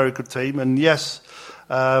did have a very good team, and yes.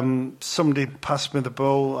 Somebody passed me the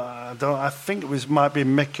ball. I think might be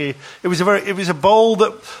Mickey. It was a ball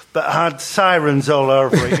that had sirens all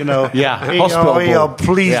over it. You know. Hospital ball.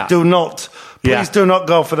 Please do not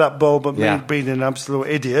go for that ball. But me being an absolute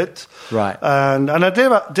idiot. Right. And I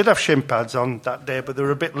did have shin pads on that day, but they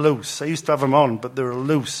were a bit loose. I used to have them on, but they were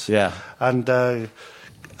loose. Yeah. And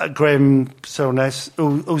Graham Souness,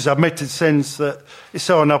 who's admitted since that he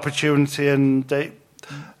saw an opportunity and.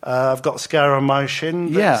 I've got a scar on my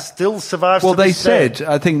shin that still survives. Well, they said,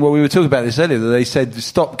 I think we were talking about this earlier, that they said,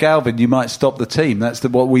 stop Galvin, you might stop the team. That's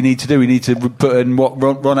what we need to do. We need to put in what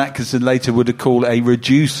Ron Atkinson later would have called a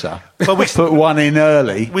reducer. But we put one in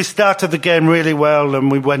early. We started the game really well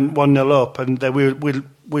and we went 1-0 up, and we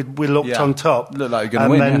looked on top. Looked like we were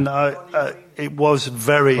going to win. And then it was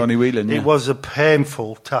Ronnie Whelan, it was a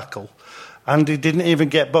painful tackle. And he didn't even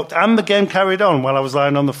get booked. And the game carried on while I was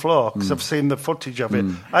lying on the floor, because I've seen the footage of it.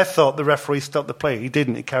 I thought the referee stopped the play. He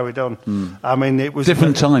didn't. He carried on. I mean, it was...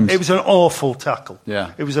 Different times. It was an awful tackle.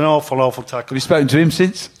 Yeah. It was an awful, awful tackle. Have you spoken to him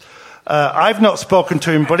since? I've not spoken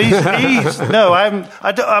to him, but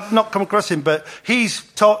I've not come across him, but he's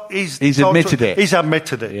admitted it. He's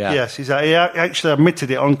admitted it. Yeah. Yes, he actually admitted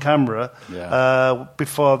it on camera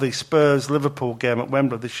before the Spurs-Liverpool game at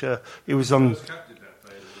Wembley this year. He was on...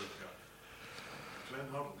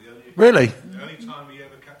 Really? The only time he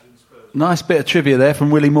ever captained Spurs. Nice bit of trivia there from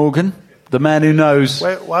Willie Morgan, the man who knows.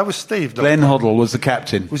 Why was Steve? Glenn Hoddle was the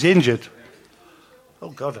captain. Was he injured?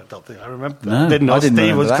 Oh God, I don't think I remember that. No, I didn't know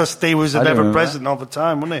Steve was, because Steve was never present all the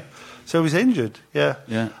time, wasn't he? So he was injured. Yeah.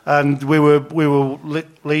 And we were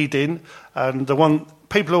leading, and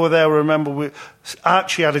people who were there remember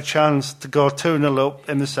Archie had a chance to go 2-0 up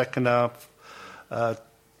in the second half.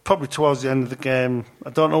 Probably towards the end of the game. I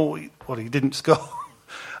don't know what he didn't score.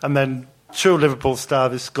 And then, true Liverpool star,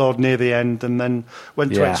 they scored near the end, and then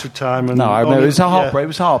went to extra time. And I remember it was a heartbreak. It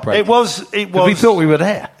was heartbreaking. It was. We thought we were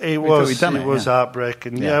there. It was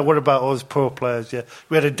heartbreaking. Yeah. What about us poor players? Yeah.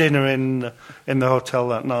 We had a dinner in the hotel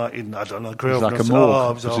that night. I don't know, Grosvenor. It was like a morgue,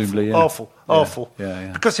 it was presumably. Awful.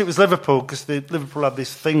 Yeah. Because it was Liverpool. Because Liverpool had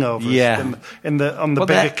this thing over us on the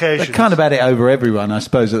big occasions. They kind of had it over everyone, I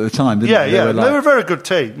suppose, at the time. Didn't they? They were a very good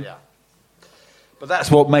team. Yeah. But that's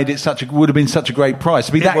what made it would have been such a great prize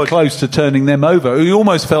to be that close to turning them over. You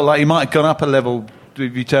almost felt like you might have gone up a level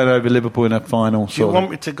if you turn over Liverpool in a final. Do you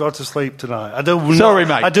want me to go to sleep tonight? Sorry,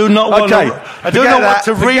 mate. I do not want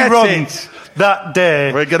to rerun that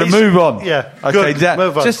day. We're going to move on. Yeah. Okay. Good.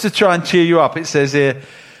 Move on. Just to try and cheer you up, it says here,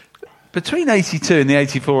 between 82 and the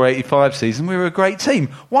 84-85 season, we were a great team.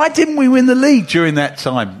 Why didn't we win the league during that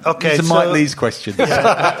time? Okay, it's Mike Lee's question.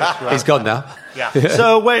 Right. He's gone now. Yeah.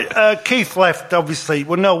 So when Keith left, obviously,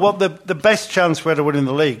 the best chance we had of winning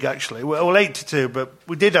the league, actually, well, 82, but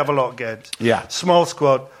we did have a lot of games. Yeah. Small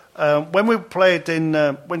squad. When we played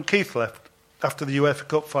when Keith left, after the UEFA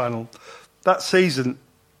Cup final. That season,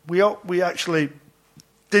 we actually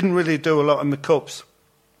didn't really do a lot in the cups.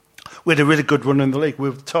 We had a really good run in the league. We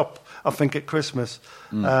were top, I think, at Christmas.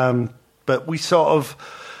 But we sort of,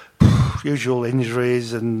 usual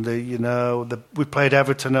injuries and, we played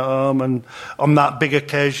Everton at home, and on that big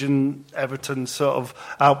occasion, Everton sort of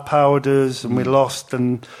outpowered us and we lost,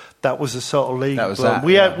 and that was the sort of league. That was but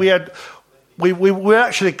that, we were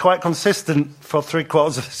actually quite consistent for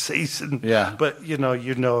 3/4 of the season. Yeah. But, you've Now,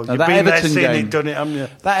 been that there, Everton seen game, it, done it, haven't you?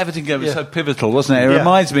 That Everton game was so pivotal, wasn't it? It Yeah.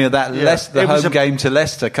 reminds me of that the It was home game to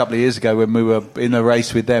Leicester a couple of years ago when we were in a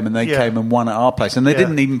race with them and they came and won at our place. And they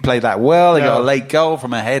didn't even play that well. They got a late goal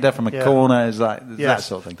from a header, from a corner. It was like that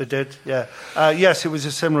sort of thing. They did, yeah. Yes, it was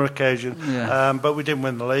a similar occasion, but we didn't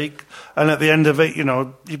win the league. And at the end of it,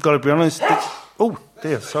 you've got to be honest. Oh,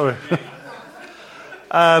 dear, sorry.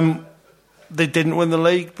 They didn't win the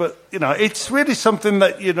league, but it's really something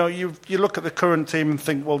that you look at the current team and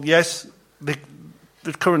think, well, yes, the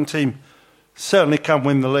current team certainly can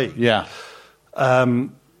win the league. Yeah.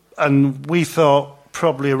 And we thought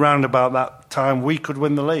probably around about that time we could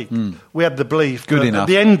win the league. We had the belief. Good but enough. At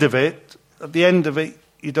the end of it,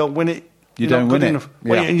 you don't win it. You don't win it. Enough.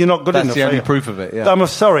 Yeah. Well, you're not good enough. That's the only are you? proof of it. Yeah. I'm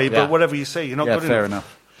sorry, Yeah. but whatever you say, you're not good fair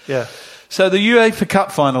enough. enough. Yeah. So the UEFA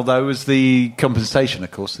Cup final, though, was the compensation,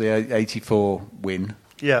 of course, the 84 win.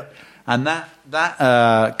 Yeah. And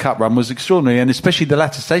that cup run was extraordinary, and especially the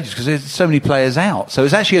latter stages, because there's so many players out. So it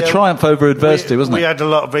was actually a triumph over adversity, wasn't it? We had a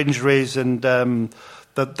lot of injuries, and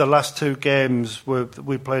the last two games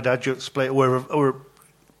we played Ajax split, where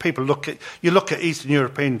people look at Eastern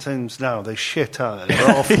European teams now, they shit out.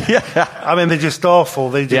 They're awful. I mean, they're just awful.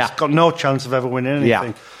 They just got no chance of ever winning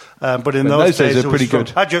anything. But in those days they're pretty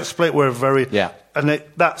good. Ajax Split were and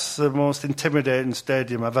that's the most intimidating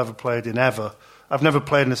stadium I've ever played in ever. I've never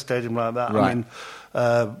played in a stadium like that. Right.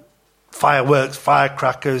 I mean, fireworks,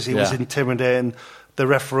 firecrackers. It was intimidating. The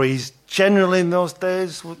referees generally in those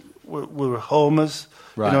days were homers.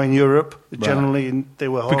 Right. In Europe, generally they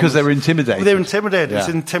were homers. Because they were intimidated. They were intimidated. Yeah. It's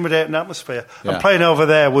an intimidating atmosphere. Yeah. And playing over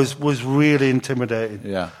there was really intimidating.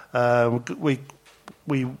 Yeah. We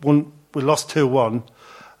lost 2-1.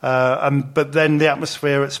 But then the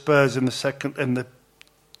atmosphere at Spurs in the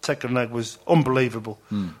second leg was unbelievable.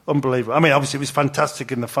 Unbelievable. I mean, obviously it was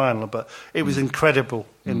fantastic in the final, but it was incredible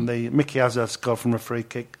in the Mickey Hazard score from a free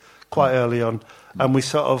kick quite early on, and we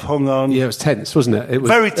sort of hung on. Yeah, it was tense, wasn't it? It was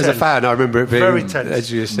very tense. As a fan, I remember it being very tense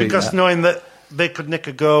edgy as you because knowing that they could nick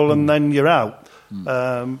a goal and then you're out.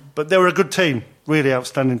 But they were a good team, really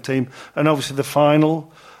outstanding team, and obviously the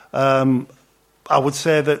final. I would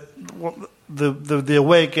say that the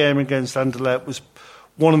away game against Anderlecht was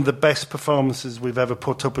one of the best performances we've ever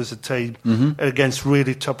put up as a team against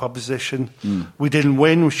really top opposition. We didn't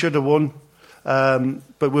win, we should have won,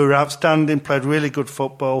 but we were outstanding, played really good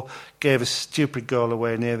football, gave a stupid goal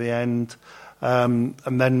away near the end, and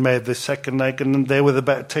then made the second leg, and they were the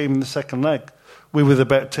better team in the second leg. We were the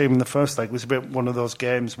better team in the first leg. It was a bit one of those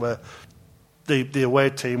games where the away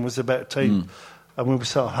team was the better team, and we were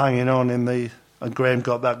sort of hanging on and Graham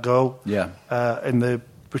got that goal in the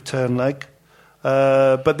return leg.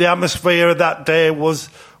 But the atmosphere of that day was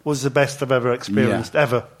the best I've ever experienced,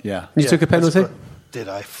 ever. Yeah. You took a penalty? Did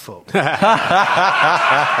I fuck?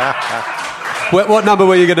 What number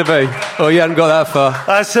were you going to be? Oh, you hadn't got that far.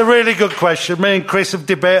 That's a really good question. Me and Chris have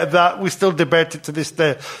debated that. We still debate it to this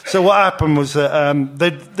day. So what happened was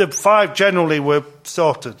that the five generally were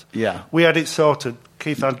sorted. Yeah. We had it sorted.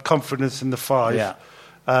 Keith had confidence in the five. Yeah.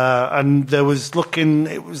 And it was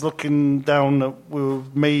looking down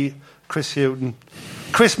at me, Chris Houghton.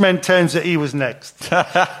 Chris maintains that he was next.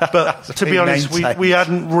 But to be honest, we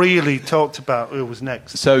hadn't really talked about who was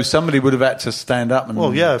next. So somebody would have had to stand up and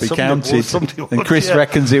be counted. Somebody would, and Chris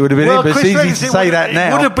reckons it would have been him, but it's easy to say that now.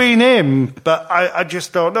 It would have been him, but I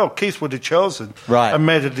just don't know. Keith would have chosen and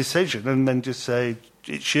made a decision and then just say,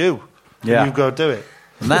 it's you. Yeah. And you go do it.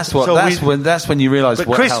 And that's when you realise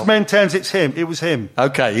But Chris maintains it's him. It was him.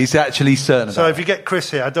 Okay, he's actually certain about So if you get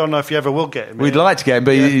Chris here, I don't know if you ever will get him. We'd like to get him,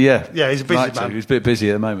 but yeah, he's a busy man. He's a bit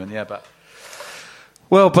busy at the moment, but...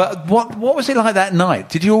 Well, but what was it like that night?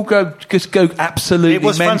 Did you all go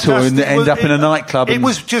absolutely mental and end up in a nightclub? It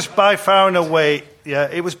was just by far and away,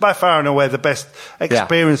 it was by far and away the best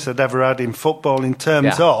experience I'd ever had in football in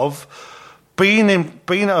terms of being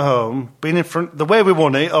at home, being in front. The way we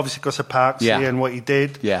won it, obviously, because of Parksy and what he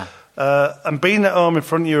did. Yeah. And being at home in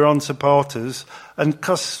front of your own supporters, and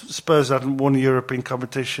because Spurs hadn't won a European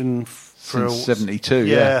competition since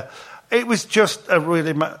 '72. It was just a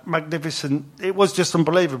really magnificent. It was just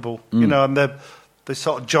unbelievable, and the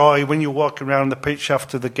sort of joy when you're walking around the pitch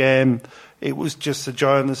after the game. It was just a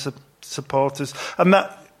joy, and supporters, and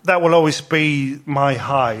that will always be my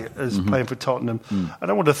high as playing for Tottenham.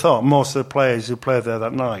 And I would have thought most of the players who play there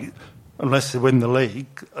that night, unless they win the league,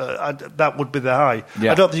 that would be the high.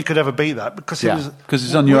 Yeah. I don't think you could ever beat that because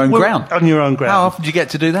it's on your own ground. On your own ground. How often do you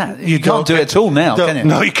get to do that? You can't do it at all now, can you?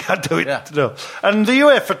 No, you can't do it. Yeah. No. And the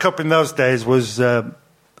UEFA Cup in those days was a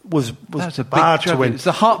big hard to win. It's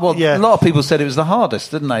a lot of people said it was the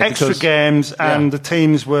hardest, didn't they? Extra games, and the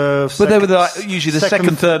teams were. But they were usually the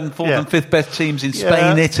second, third, and fourth, and fifth best teams in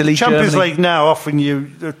Spain, Italy, Champions Germany. League now offering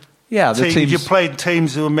you. The teams you played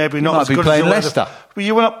teams who were maybe not might as be good playing as Leicester. Well,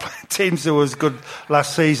 you were not playing teams who were as good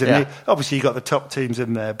last season. Yeah. Obviously, you got the top teams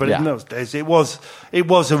in there, but in those days, it was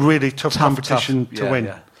a really tough competition to win.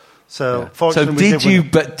 Yeah. So, fortunately,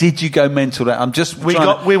 did you go mental?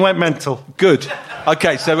 We went mental. Good.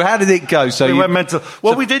 Okay, so how did it go? So we went mental.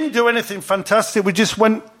 Well, we didn't do anything fantastic. We just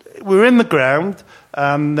went. We were in the ground,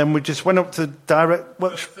 and then we just went up to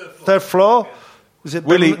third floor. Was it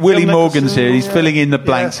Willie Morgan's here? He's filling in the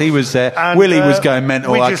blanks. He was there. And, Willie was going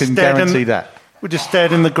mental. I can guarantee that. We just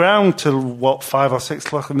stayed in the ground till 5 or 6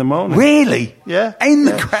 o'clock in the morning. Really? Yeah. In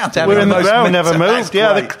the ground. We were in the ground. Never moved.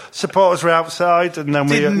 Yeah, the supporters were outside, and then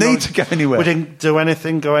didn't need to go anywhere. We didn't do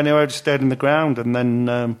anything, go anywhere. Just stayed in the ground, and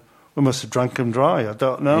then we must have drank them dry. I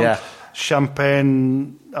don't know. Yeah.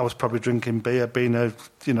 Champagne. I was probably drinking beer, being a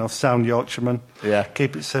sound Yorkshireman. Yeah.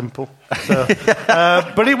 Keep it simple. So,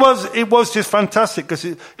 but it was just fantastic because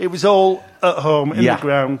it was all at home in the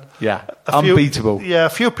ground. Yeah. Unbeatable. A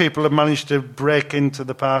few people have managed to break into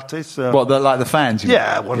the party. So. What, like the fans?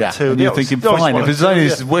 Yeah, one or two. And you're thinking, fine, if as long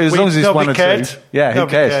as it's one or two. Yeah, who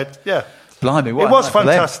cares? Cared. Yeah. Blimey, what? It was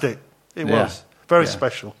fantastic. It was very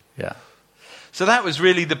special. Yeah. So that was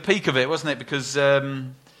really the peak of it, wasn't it? Because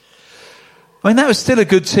that was still a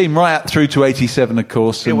good team right up through to 87, of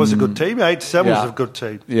course. It was a good team. 87 was a good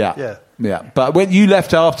team. Yeah. But when you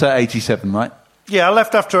left after 87, right? Yeah, I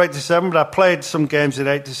left after 87, but I played some games in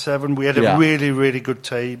 87. We had a really, really good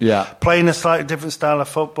team. Yeah. Playing a slightly different style of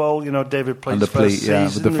football. David played his first season.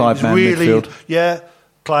 With the 5-man midfield. Yeah.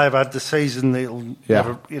 Clive had the season that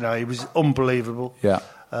never, he was unbelievable. Yeah.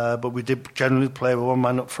 But we did generally play with one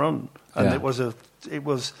man up front. And it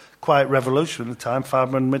was quite revolutionary at the time,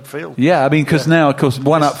 5-man midfield. Yeah, I mean, because now, of course,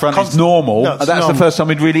 one up front is normal. That's the first time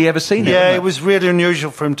we'd really ever seen it. Yeah, it was really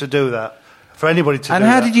unusual for him to do that, for anybody to do that. And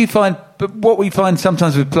how did you find, but what we find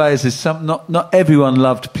sometimes with players is not everyone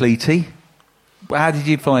loved Pleaty. How did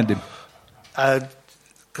you find him?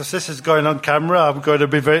 Because this is going on camera, I'm going to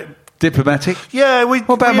be very... Diplomatic? Yeah, what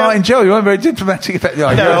about Martin Joe? You weren't very diplomatic.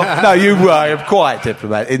 No, you were quite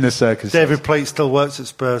diplomatic in the circus. David Pleat still works at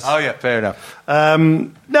Spurs. Oh, yeah, fair enough.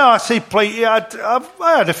 No, I see Pleat. Yeah,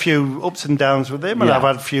 I had a few ups and downs with him, and I've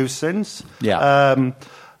had a few since. Yeah.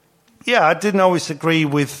 I didn't always agree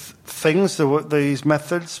with things, these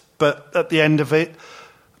methods, but at the end of it,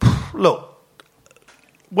 look,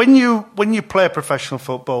 when you play professional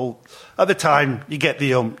football, at the time you get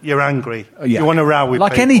you're angry. You want to row with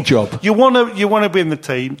like people. any job. You want to be in the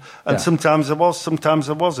team, and sometimes I was, sometimes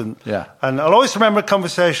I wasn't. Yeah. And I'll always remember a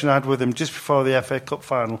conversation I had with him just before the FA Cup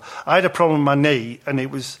final. I had a problem with my knee, and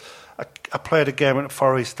it was I played a game at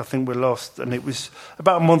Forest. I think we lost, and it was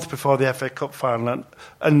about a month before the FA Cup final,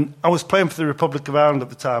 and I was playing for the Republic of Ireland at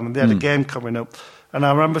the time, and they had a game coming up. And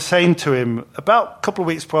I remember saying to him, about a couple of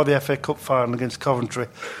weeks before the FA Cup final against Coventry,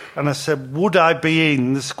 and I said, would I be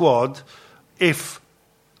in the squad if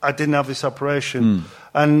I didn't have this operation?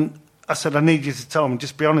 And I said, I need you to tell me,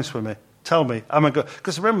 just be honest with me. Tell me, am I good?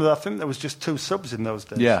 Because remember, I think there was just 2 subs in those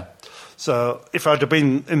days. Yeah. So if I'd have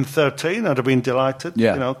been in 13, I'd have been delighted.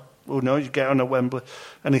 Yeah. Who knows, you get on at Wembley.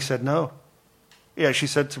 And he said, no. He actually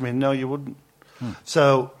said to me, no, you wouldn't.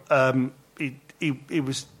 So he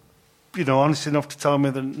was... honest enough to tell me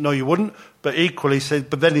that no, you wouldn't. But equally,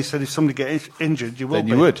 but then he said, if somebody gets injured, you will. Then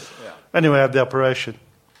you would. Yeah. Anyway, I had the operation,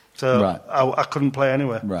 so right. I couldn't play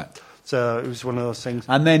anyway. Right. So it was one of those things.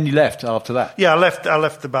 And then you left after that. Yeah, I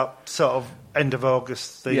left about sort of end of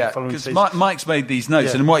August the following season. Because Mike's made these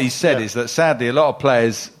notes, and what he said is that sadly, a lot of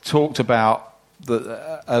players talked about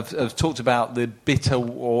have talked about the bitter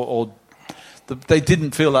or they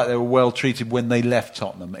didn't feel like they were well treated when they left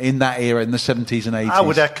Tottenham in that era, in the 70s and 80s. I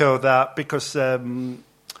would echo that because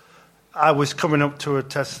I was coming up to a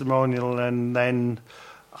testimonial, and then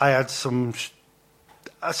I had some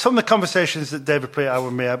of the conversations that David Pleat had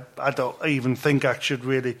with me, I don't even think I should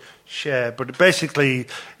really share. But basically,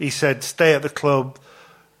 he said, stay at the club.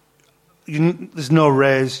 There's no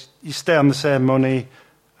raise. You stay on the same money.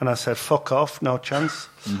 And I said, fuck off, no chance.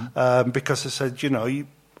 Because I said,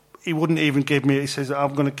 he wouldn't even give me... He says,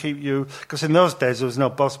 I'm going to keep you... Because in those days, there was no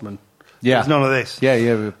bossman. Yeah. There's none of this. Yeah.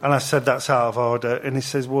 And I said, that's out of order. And he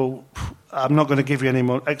says, well, I'm not going to give you any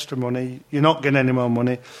more extra money. You're not getting any more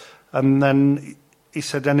money. And then he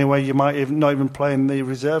said, anyway, you might not even play in the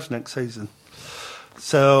reserves next season.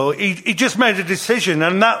 So he just made a decision.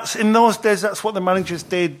 And that's in those days, that's what the managers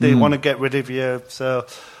did. They want to get rid of you. So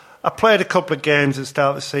I played a couple of games at the start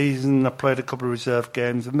of the season. I played a couple of reserve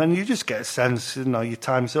games. And then you just get a sense, your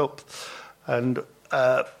time's up. And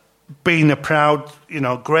being a proud,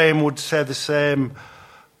 Graham would say the same.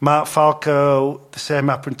 Mark Falco, the same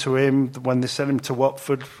happened to him when they sent him to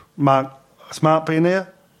Watford. Has Mark been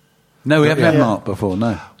here? No, we haven't had Mark before,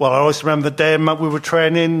 no. Well, I always remember the day we were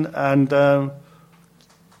training and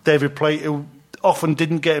David Plate, who often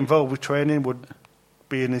didn't get involved with training, would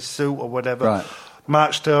be in his suit or whatever,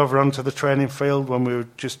 marched over onto the training field when we were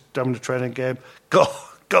just having a training game, got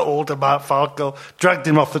hold of Mark Falco, dragged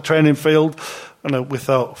him off the training field, and we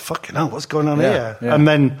thought, fucking hell, what's going on here? Yeah. And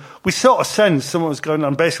then we sort of sensed something was going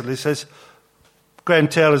on. Basically, he says, Graham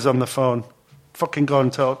Taylor's on the phone, fucking go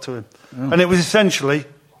and talk to him. Oh. And it was essentially,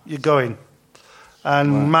 you're going.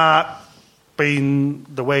 And Mark, being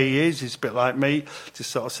the way he is, he's a bit like me, just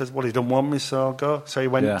sort of says, well, he don't want me, so I'll go. So he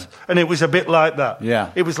went. Yeah. And it was a bit like that.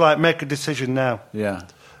 Yeah. It was like, make a decision now. Yeah.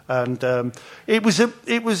 And he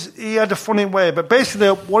had a funny way, but basically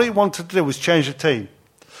what he wanted to do was change the team.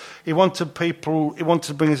 He wanted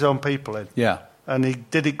to bring his own people in. Yeah. And he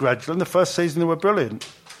did it gradually. In the first season, they were brilliant.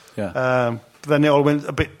 Yeah. But then it all went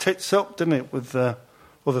a bit tits up, didn't it, with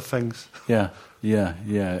other things. Yeah. Yeah.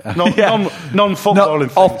 Non-footballing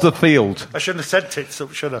things. Off the field. I shouldn't have said tits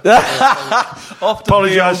up, should I?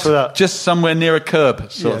 Apologise for that. Just somewhere near a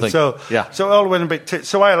curb, sort of thing. So it all went a bit tits.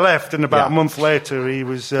 So I left, and about a month later, he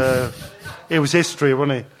was history,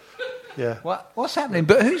 wasn't he? Yeah. What's happening?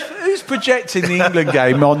 But who's projecting the England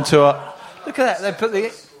game onto a... Look at that. They put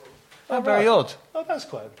the... very odd. Oh, that's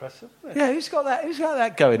quite impressive. Isn't it? Yeah, who's got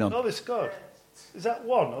that going on? Oh, they scored. Is that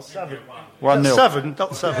 1 or 7? 1-0. 7,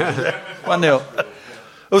 not 7. 1-0.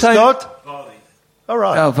 Who scored? Vardy. All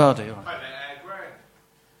right. Oh, Vardy. All right.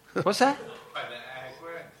 What's that?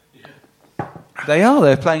 They are.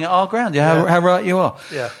 They're playing at our ground. Yeah, how right you are.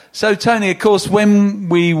 Yeah. So, Tony, of course, when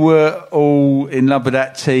we were all in love with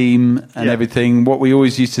that team and everything, what we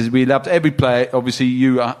always used to... We loved every player, obviously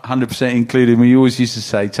you 100% included, we always used to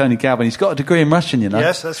say, Tony Galvin, he's got a degree in Russian,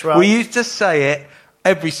 Yes, that's right. We used to say it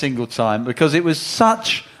every single time because it was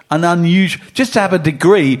such an unusual... Just to have a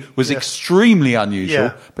degree was extremely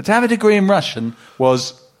unusual, but to have a degree in Russian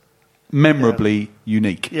was memorably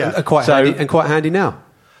unique. Yeah. And quite handy now.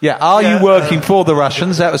 Yeah, are you working for the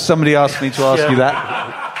Russians? That was somebody asked me to ask you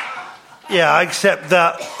that. Yeah, I accept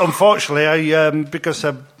that. Unfortunately, because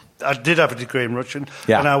I did have a degree in Russian,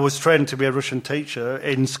 and I was trained to be a Russian teacher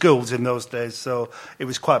in schools in those days, so it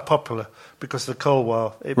was quite popular because of the Cold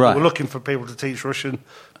War. We were looking for people to teach Russian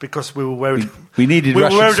because we were worried. We needed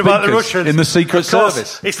Russian worried about the Russians in the Secret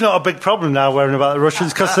Service. It's not a big problem now worrying about the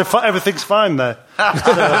Russians because everything's fine there.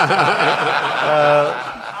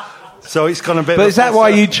 So it's gone a bit. But is that why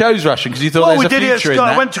you chose Russian? Because you thought there's a future in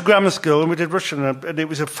that? I went to grammar school and we did Russian, and it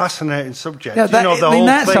was a fascinating subject. Yeah,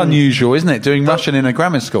 that's unusual, isn't it? Doing Russian in a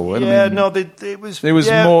grammar school. It was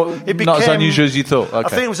more not as unusual as you thought. Okay. I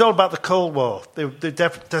think it was all about the Cold War. They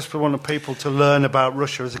desperately wanted people to learn about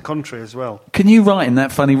Russia as a country as well. Can you write in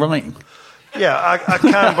that funny writing? Yeah, I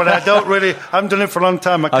can, but I don't really. I haven't done it for a long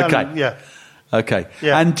time. I can. Okay. Yeah. Okay.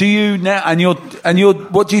 Yeah. And do you now? And you're.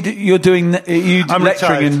 What do you do? You're doing. I'm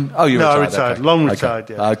lecturing. You're retired. Okay. Long retired.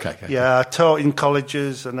 Okay. Yeah. Okay. Yeah, I taught in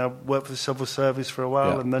colleges and I worked for the civil service for a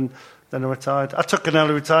while, and then I retired. I took an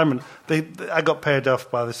early retirement. I got paid off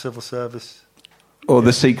by the civil service. Or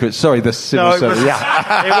the secret. Sorry, the civil service. It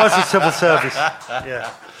was the civil service. Yeah.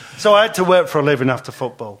 So I had to work for a living after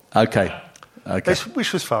football. Okay.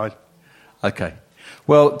 Which was fine. Okay.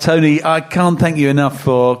 Well, Tony, I can't thank you enough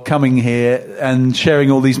for coming here and sharing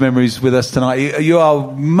all these memories with us tonight. You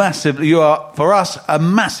are massive. You are, for us, a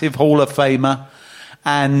massive Hall of Famer.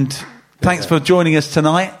 And thanks for joining us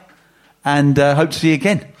tonight. And hope to see you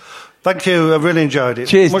again. Thank you. I really enjoyed it.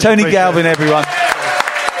 Cheers. Much Tony Galvin, everyone.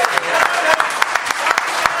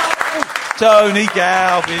 Tony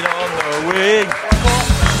Galvin on the wing.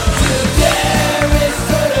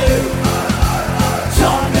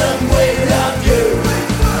 Tottenham, we love you.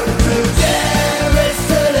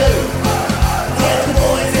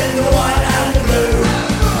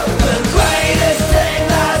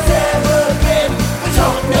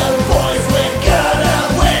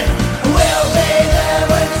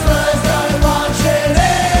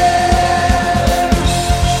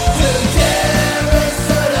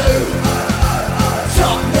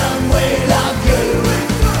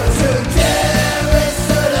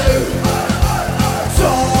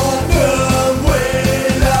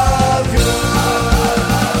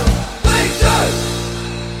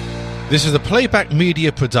 This is a Playback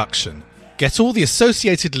Media production. Get all the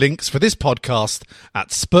associated links for this podcast at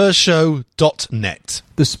spursshow.net.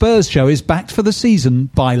 The Spurs Show is backed for the season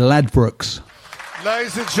by Ladbrokes.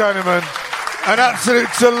 Ladies and gentlemen, an absolute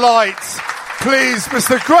delight. Please,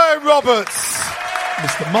 Mr. Graham Roberts.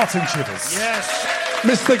 Mr. Martin Chivers. Yes.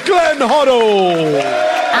 Mr. Glenn Hoddle.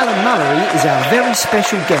 Alan Mullery is our very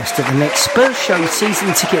special guest at the next Spurs Show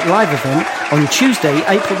season ticket live event on Tuesday,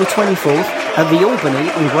 April the 24th at the Albany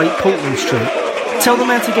on Great Portland Street. Tell them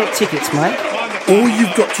how to get tickets, mate. All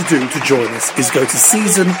you've got to do to join us is go to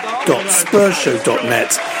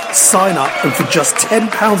season.spursshow.net, sign up, and for just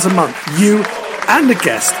 £10 a month, you and a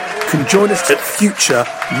guest can join us at future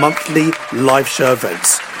monthly live show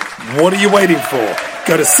events. What are you waiting for?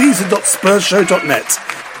 Go to season.spursshow.net.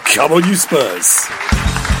 Come on, you Spurs.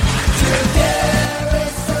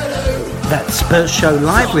 That's Spurs Show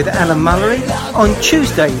Live with Alan Mullery on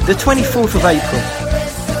Tuesday, the 24th of April.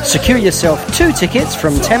 Secure yourself 2 tickets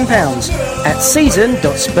from £10 at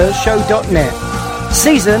season.spursshow.net.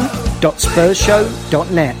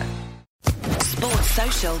 Season.spursshow.net. Sports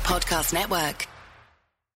Social Podcast Network.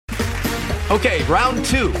 Okay, round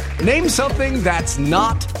 2. Name something that's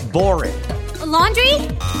not boring. A laundry?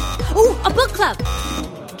 Ooh, a book club.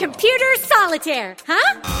 Computer solitaire,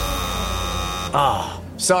 huh? Ah, oh,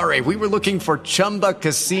 sorry, we were looking for Chumba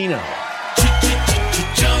Casino.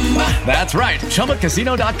 That's right,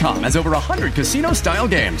 ChumbaCasino.com has over 100 casino-style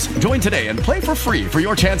games. Join today and play for free for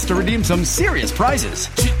your chance to redeem some serious prizes.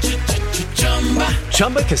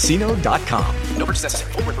 ChumbaCasino.com. No purchase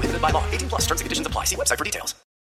necessary. Void where prohibited by law. 18+ terms and conditions apply. See website for details.